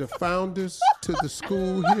welcome the founders to the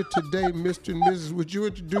school here today. Mr. and Mrs., would you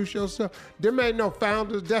introduce yourself? Them ain't no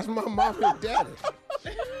founders. That's my mom and daddy.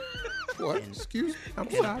 What? Excuse me?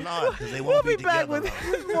 I'm sorry. Applaud, 'cause they We'll won't be be back together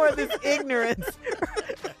with long. more of this ignorance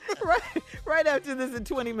right after this in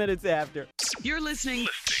 20 minutes after. You're listening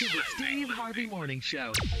to the Steve Harvey Morning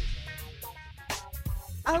Show.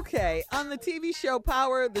 Okay, on the TV show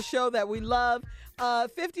Power, the show that we love,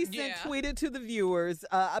 50 Cent Yeah. tweeted to the viewers,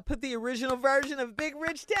 I put the original version of Big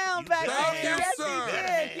Rich Town back Thank there. you, Yes, sir. he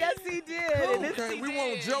did. Yes, he did. And it's- Okay, we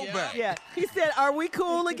want Joe back. yeah, he said, "Are we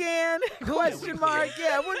cool again?" Question mark.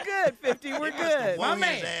 Yeah, we're good, 50. We're good. Wore My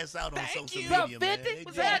his man. ass out on social you. media, man. 50? They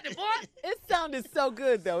Was did. that the boy? It sounded so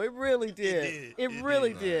good, though. It really did. did. It It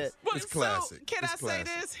really did. did. But It's classic. So, can It's I say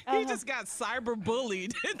classic. this? He just got cyber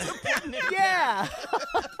bullied into putting it Yeah.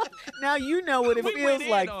 Now you know what it We feels went in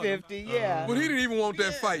like, on 50. Yeah. But he didn't even want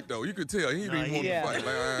that fight, though. You could tell. He didn't even want Yeah. the fight.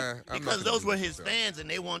 Like, I'm not Because gonna those do were this his stuff. fans, and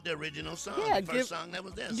they want the original song, Yeah, the first give- song that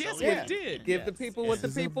was there. Yes, so, we yeah. did. Give the people what the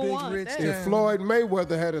This is a people big want. rich Yeah. If Floyd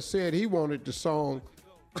Mayweather had said he wanted the song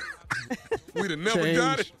We'd have never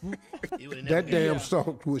got it. He would've never that got damn it.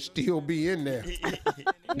 song would still be in there. You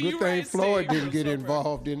Good thing right, Floyd Steve. didn't get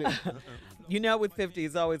involved in it. You know, with 50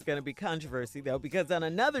 is always going to be controversy, though, because on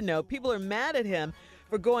another note, people are mad at him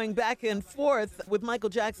for going back and forth with Michael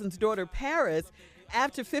Jackson's daughter, Paris,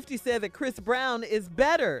 after 50 said that Chris Brown is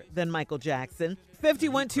better than Michael Jackson. 50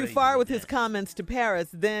 went too crazy far with with his that. comments to Paris.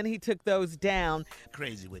 Then he took those down.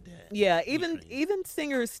 Crazy with that. Yeah, even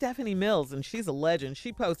singer Stephanie Mills, and she's a legend,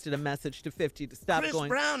 she posted a message to 50 to stop Chris going.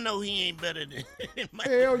 Brown know he ain't better than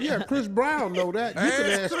Michael Hell yeah, Chris Brown know that. You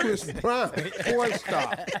can ask Chris Brown. Boy,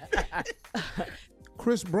 stop.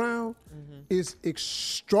 Chris Brown is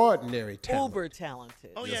extraordinary talent. Uber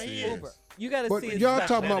talented. Oh, yeah, he Yes, he is. Uber. You got to But see his y'all stuff.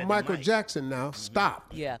 talking better about than Michael Mike. Jackson now.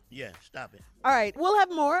 Stop. Yeah. Yeah, stop it. All right, we'll have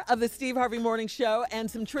more of the Steve Harvey Morning Show and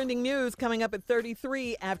some trending news coming up at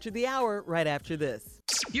 33 after the hour, right after this.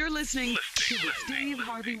 You're listening to the Steve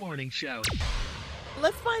Harvey Morning Show.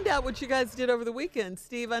 Let's find out what you guys did over the weekend.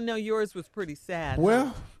 Steve, I know yours was pretty sad. huh?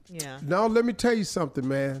 Well, Yeah. now let me tell you something,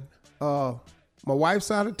 man. My wife's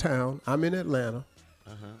out of town. I'm in Atlanta.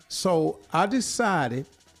 So I decided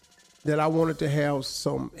that I wanted to have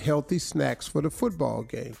some healthy snacks for the football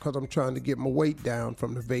game because I'm trying to get my weight down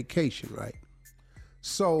from the vacation, right?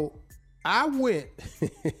 So I went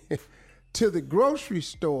to the grocery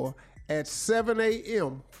store at 7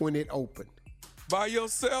 a.m. when it opened. By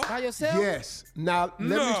yourself? By yourself? Yes. Now, let me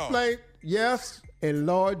No. explain. Yes, and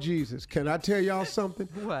Lord Jesus, can I tell y'all something?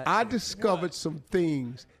 What? I discovered some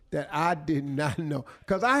things that I did not know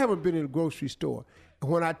because I haven't been in a grocery store. And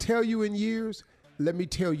when I tell you in years, let me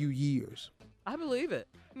tell you years. I believe it.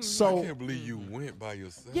 I So can't believe you went by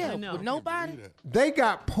yourself. Yeah, I know. with nobody. Believe that. they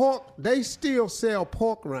got pork. They still sell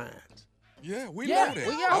pork rinds. Yeah, we Yeah, know that.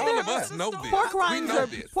 we got All that. of us know this. Pork we rinds know are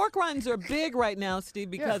this. pork rinds are big right now, Steve,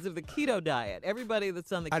 because of the keto diet. Everybody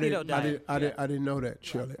that's on the keto diet. I didn't know that,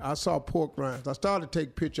 Shirley. I saw pork rinds. I started to take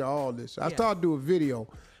a picture of all this. I Yeah. started to do a video,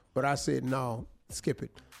 but I said, no, skip it.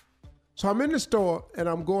 So I'm in the store and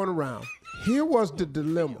I'm going around. Here was the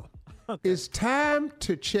dilemma. It's time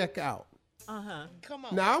to check out. Come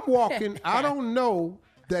on. Now I'm walking. I don't know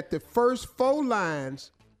that the first 4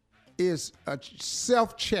 lines is a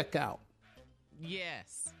self-checkout.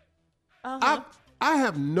 Yes. I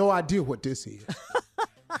have no idea what this is.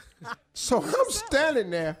 So I'm standing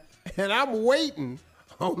there and I'm waiting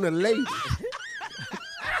on the lady.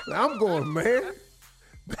 I'm going, man.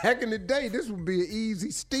 Back in the day, this would be an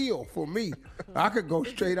easy steal for me. I could go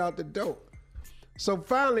straight out the door. So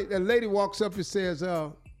finally, the lady walks up and says,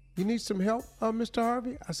 you need some help, Mr.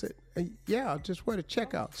 Harvey? I said, yeah, I just went to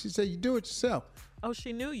checkout. She said, you do it yourself. Oh,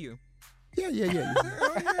 she knew you. Yeah.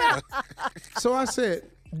 So I said,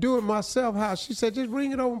 do it myself. How? She said, just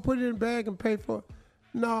bring it over and put it in a bag and pay for it.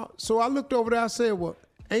 No. So I looked over there. I said, well,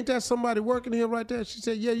 ain't that somebody working here right there? She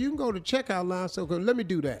said, yeah, you can go to the checkout line. So let me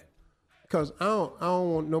do that. Because I don't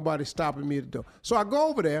want nobody stopping me at the door. So I go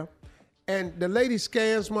over there, and the lady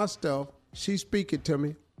scans my stuff. She's speaking to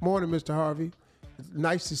me. Morning, Mr. Harvey.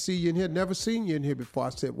 Nice to see you in here. Never seen you in here before. I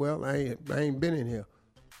said, well, I ain't been in here.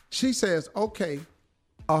 She says, okay,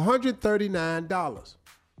 $139.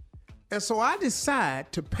 And so I decide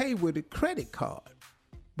to pay with a credit card.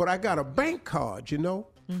 But I got a bank card, you know?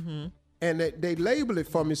 Mm-hmm. And they label it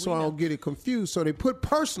for me so I don't get it confused. So they put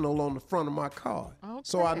personal on the front of my card.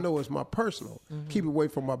 So I know it's my personal. Keep it away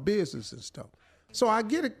from my business and stuff. So I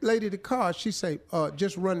get a lady the card. She say,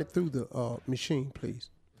 just run it through the machine, please.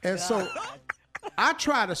 And so I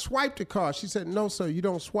try to swipe the card. She said, no, sir, you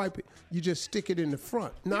don't swipe it. You just stick it in the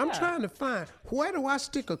front. Now, I'm trying to find, where do I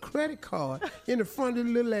stick a credit card in the front of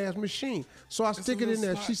the little ass machine? So I stick it in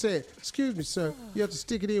there. She said, excuse me, sir, you have to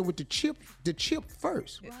stick it in with the chip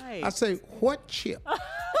first. Right. I say, what chip?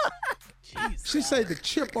 She said, the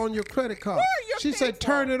chip on your credit card. She said,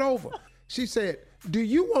 turn it over. She said, do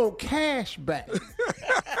you want cash back?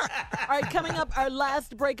 All right, coming up, our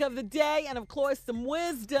last break of the day, and of course, some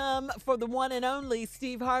wisdom for the one and only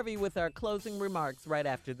Steve Harvey with our closing remarks right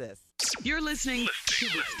after this. You're listening to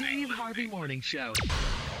the Steve Harvey Morning Show.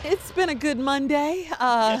 It's been a good Monday.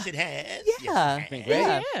 Yes, it has. Yeah. Yes, it has.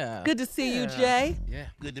 Yeah. Yeah. Good to see you, Jay. Yeah.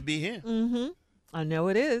 Good to be here. Mm-hmm. I know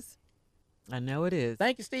it is. I know it is.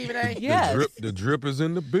 Thank you, Stephen A. Yes. The drip is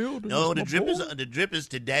in the building. No, the My drip boy. is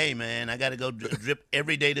today, man. I got to go drip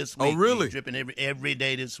every day this week. Oh, really? Dripping every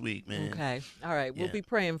day this week, man. Okay. All right. We'll Yeah. be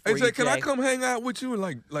praying for Hey, you, Jay, can I Jay. come hang out with you and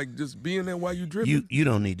like just be in there while you dripping? You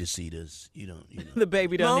don't need to see this. You don't. The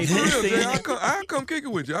baby No, don't I'm need for to real, see Jay. it. I'll come kick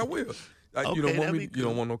it with you. I will. You Okay, don't want that'd me. be You cool.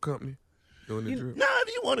 don't want no company doing the drip. No,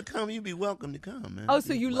 if you want to come, you'd be welcome to come, man. Oh,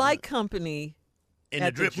 so you like company in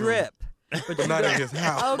at the drip, but Not at his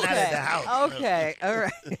house. Okay. Not at the house. Okay. All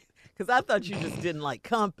right. Because I thought you just didn't like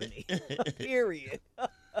company. Period.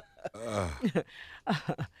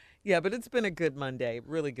 Yeah, but it's been a good Monday.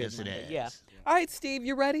 Really good Yes, it Monday. has. Yeah. All right, Steve,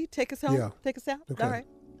 you ready? Take us home. Yeah. Take us out. Okay. All right.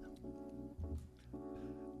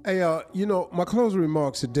 Hey, my closing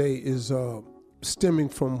remarks today is stemming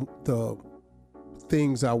from the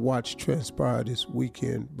things I watched transpire this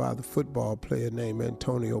weekend by the football player named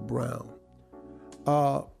Antonio Brown.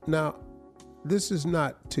 Now, this is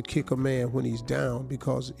not to kick a man when he's down,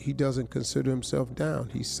 because he doesn't consider himself down.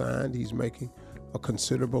 He's signed. He's making a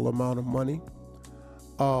considerable amount of money.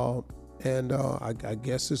 And I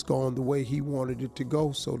guess it's gone the way he wanted it to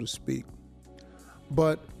go, so to speak.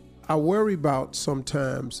 But I worry about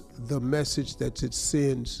sometimes the message that it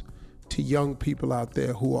sends to young people out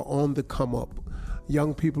there who are on the come up,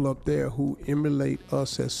 young people up there who emulate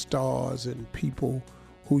us as stars and people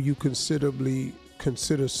who you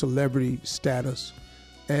consider celebrity status,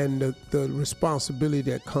 and the responsibility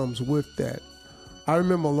that comes with that. I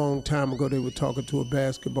remember a long time ago they were talking to a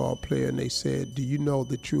basketball player and they said, "Do you know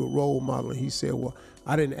that you're a role model?" And he said, "Well,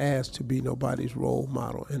 I didn't ask to be nobody's role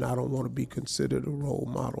model, and I don't want to be considered a role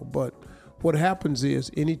model." But what happens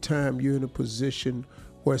is anytime you're in a position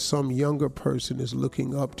where some younger person is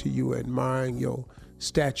looking up to you, admiring your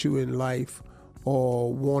stature in life,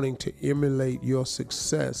 or wanting to emulate your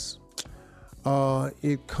success,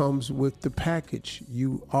 it comes with the package.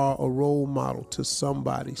 You are a role model to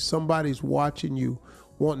somebody. Somebody's watching you,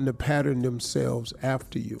 wanting to pattern themselves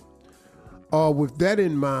after you. With that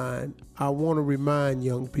in mind, I want to remind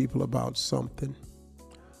young people about something.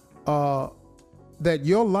 That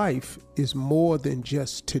your life is more than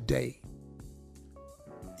just today.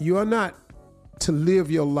 You are not to live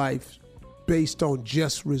your life based on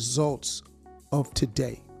just results of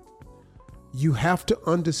today. You have to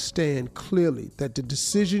understand clearly that the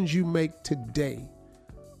decisions you make today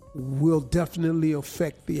will definitely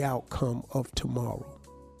affect the outcome of tomorrow.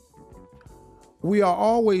 We are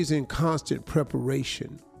always in constant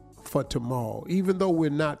preparation for tomorrow. Even though we're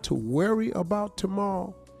not to worry about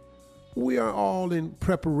tomorrow, we are all in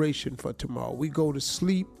preparation for tomorrow. We go to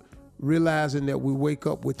sleep realizing that we wake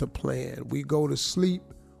up with a plan. We go to sleep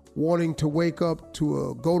wanting to wake up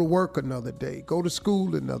to go to work another day, go to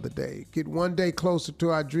school another day, get one day closer to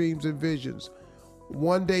our dreams and visions,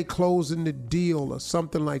 one day closing the deal or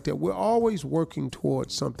something like that. We're always working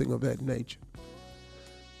towards something of that nature.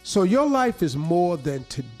 So your life is more than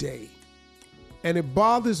today. And it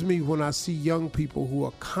bothers me when I see young people who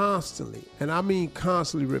are constantly, and I mean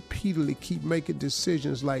constantly, repeatedly keep making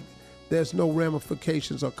decisions like there's no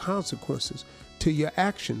ramifications or consequences to your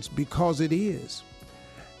actions, because it is.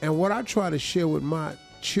 And what I try to share with my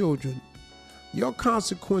children, your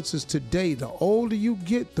consequences today, the older you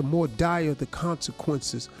get, the more dire the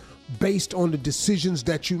consequences based on the decisions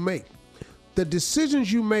that you make. The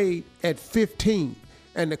decisions you made at 15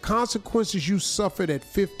 and the consequences you suffered at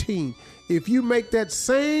 15, if you make that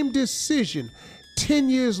same decision 10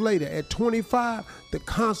 years later at 25, the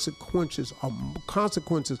consequences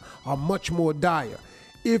are much more dire.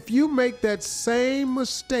 If you make that same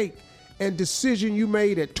mistake and decision you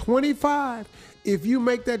made at 25, if you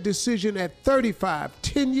make that decision at 35,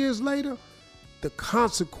 10 years later, the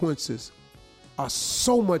consequences are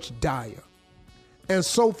so much dire, and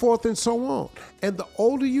so forth and so on. And the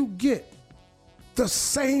older you get, the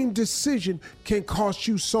same decision can cost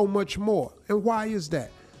you so much more. And why is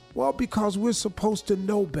that? Well, because we're supposed to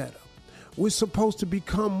know better. We're supposed to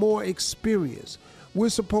become more experienced. We're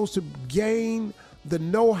supposed to gain the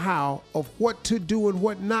know-how of what to do and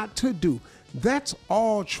what not to do. That's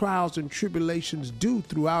all trials and tribulations do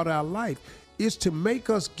throughout our life, is to make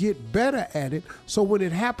us get better at it, so when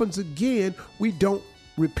it happens again, we don't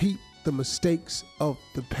repeat the mistakes of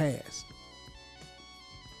the past.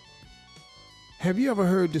 Have you ever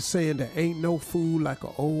heard the saying, there ain't no fool like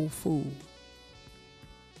an old fool?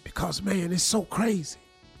 Because, man, it's so crazy.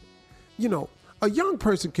 You know, a young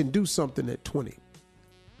person can do something at 20,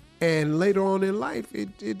 and later on in life,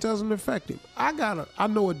 it doesn't affect him. I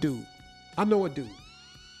know a dude.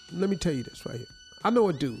 Let me tell you this right here. I know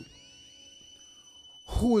a dude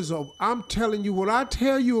who is I'm telling you, when I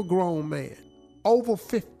tell you a grown man, over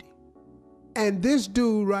 50, and this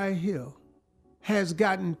dude right here has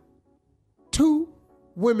gotten 2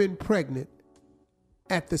 women pregnant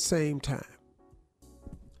at the same time.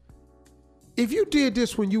 If you did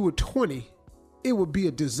this when you were 20, it would be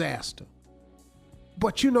a disaster.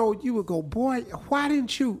 But you would go, boy, why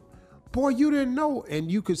didn't you? Boy, you didn't know.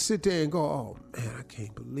 And you could sit there and go, oh man, I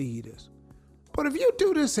can't believe this. But if you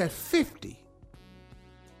do this at 50,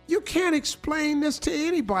 you can't explain this to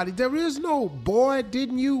anybody. There is no, boy,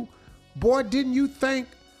 didn't you think,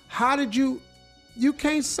 how did you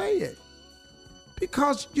can't say it.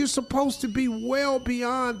 Because you're supposed to be well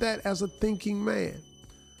beyond that as a thinking man.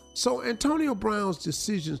 So Antonio Brown's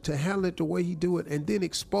decisions to handle it the way he do it and then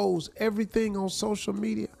expose everything on social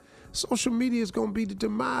media is going to be the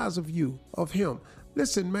demise of him.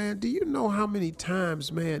 Listen, man, do you know how many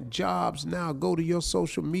times, man, jobs now go to your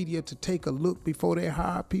social media to take a look before they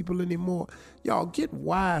hire people anymore? Y'all get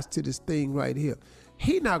wise to this thing right here.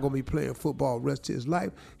 He not going to be playing football the rest of his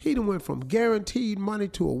life. He done went from guaranteed money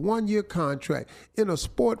to a 1-year contract in a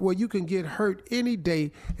sport where you can get hurt any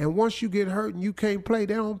day, and once you get hurt and you can't play,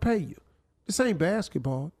 they don't pay you. This ain't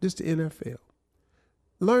basketball. This the NFL.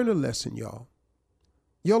 Learn a lesson, y'all.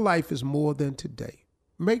 Your life is more than today.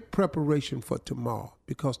 Make preparation for tomorrow,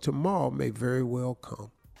 because tomorrow may very well come,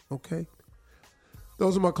 okay?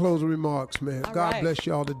 Those are my closing remarks, man. All God right. bless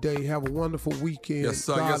y'all today. Have a wonderful weekend. Yes,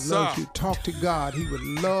 sir. God Yes, loves sir. you. Talk to God. He would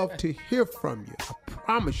love to hear from you. I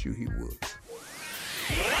promise you he would.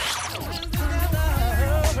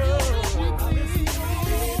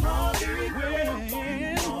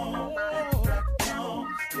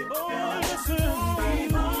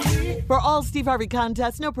 For all Steve Harvey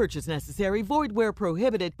contests, no purchase necessary, void where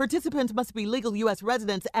prohibited. Participants must be legal U.S.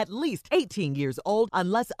 residents at least 18 years old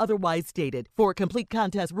unless otherwise stated. For complete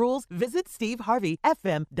contest rules, visit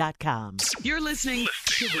SteveHarveyFM.com. You're listening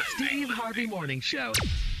to the Steve Harvey Morning Show.